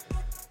wrong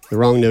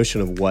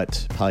notion of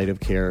what palliative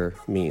care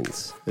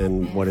means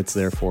and what it's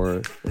there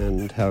for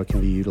and how it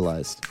can be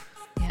utilized.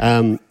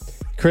 Yeah.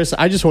 Chris,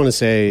 I just want to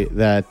say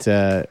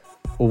that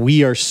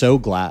we are so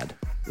glad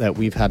that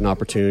we've had an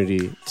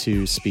opportunity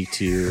to speak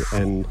to you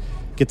and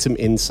get some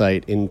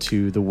insight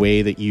into the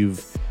way that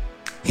you've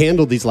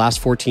handled these last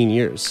 14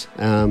 years.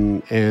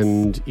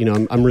 And, you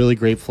know, I'm really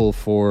grateful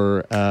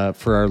for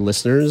our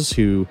listeners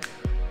who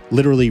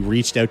literally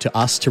reached out to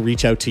us to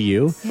reach out to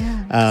you.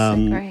 Yeah,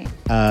 so great.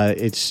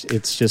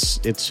 It's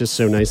just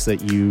so nice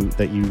that you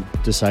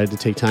decided to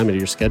take time out of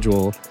your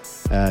schedule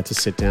to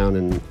sit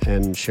down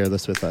and share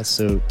this with us.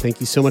 So thank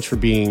you so much for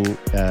being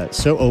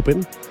so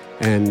open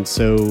and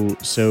so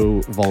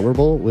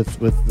vulnerable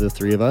with the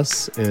three of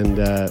us. And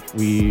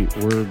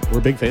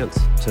we're big fans.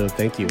 So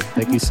thank you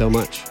so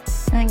much.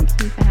 Thank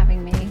you for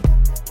having me.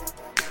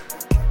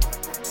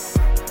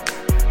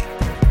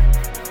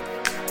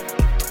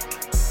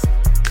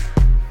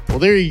 Well,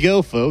 there you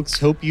go, folks.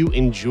 Hope you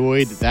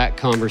enjoyed that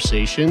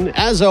conversation.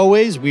 As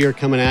always, we are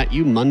coming at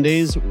you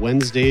Mondays,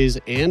 Wednesdays,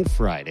 and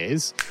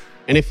Fridays.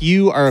 And if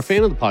you are a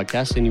fan of the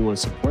podcast and you want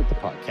to support the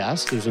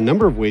podcast, there's a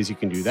number of ways you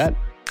can do that.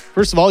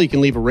 First of all, you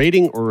can leave a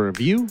rating or a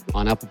review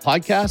on Apple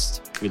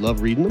Podcasts. We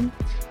love reading them.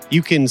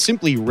 You can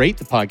simply rate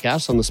the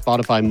podcast on the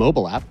Spotify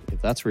mobile app,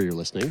 if that's where you're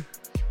listening.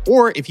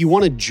 Or if you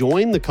want to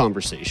join the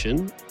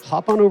conversation,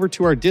 hop on over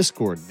to our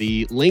Discord.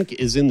 The link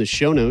is in the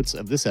show notes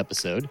of this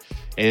episode.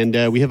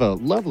 And we have a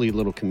lovely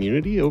little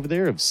community over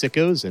there of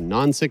sickos and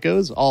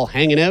non-sickos all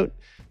hanging out,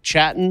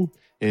 chatting.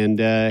 And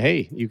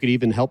hey, you could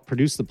even help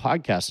produce the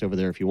podcast over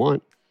there if you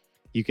want.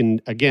 You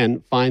can,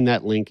 again, find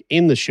that link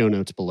in the show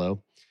notes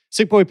below.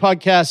 Sick Boy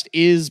Podcast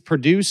is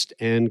produced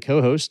and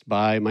co-hosted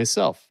by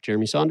myself,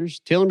 Jeremy Saunders,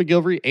 Taylor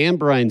McGilvery, and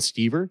Brian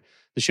Stever.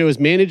 The show is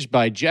managed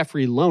by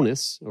Jeffrey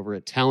Lonis over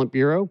at Talent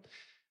Bureau.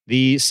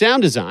 The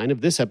sound design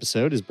of this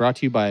episode is brought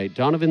to you by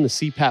Donovan the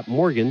CPAP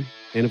Morgan.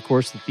 And of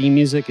course, the theme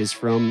music is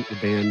from the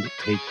band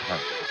Take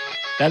Part.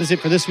 That is it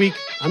for this week.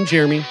 I'm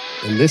Jeremy,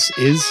 and this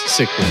is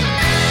Sick Boy.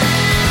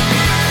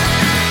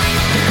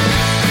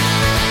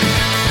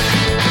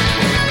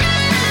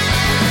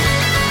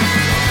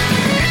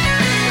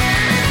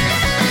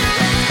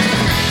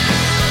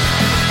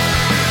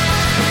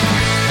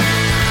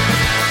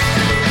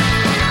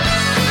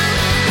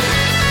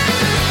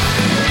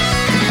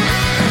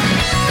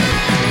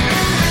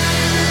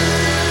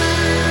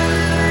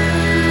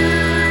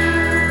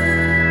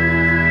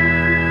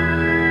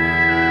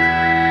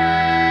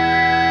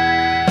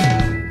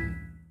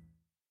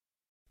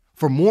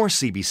 For more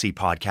CBC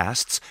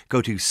podcasts,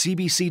 go to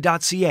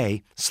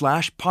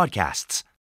cbc.ca/podcasts.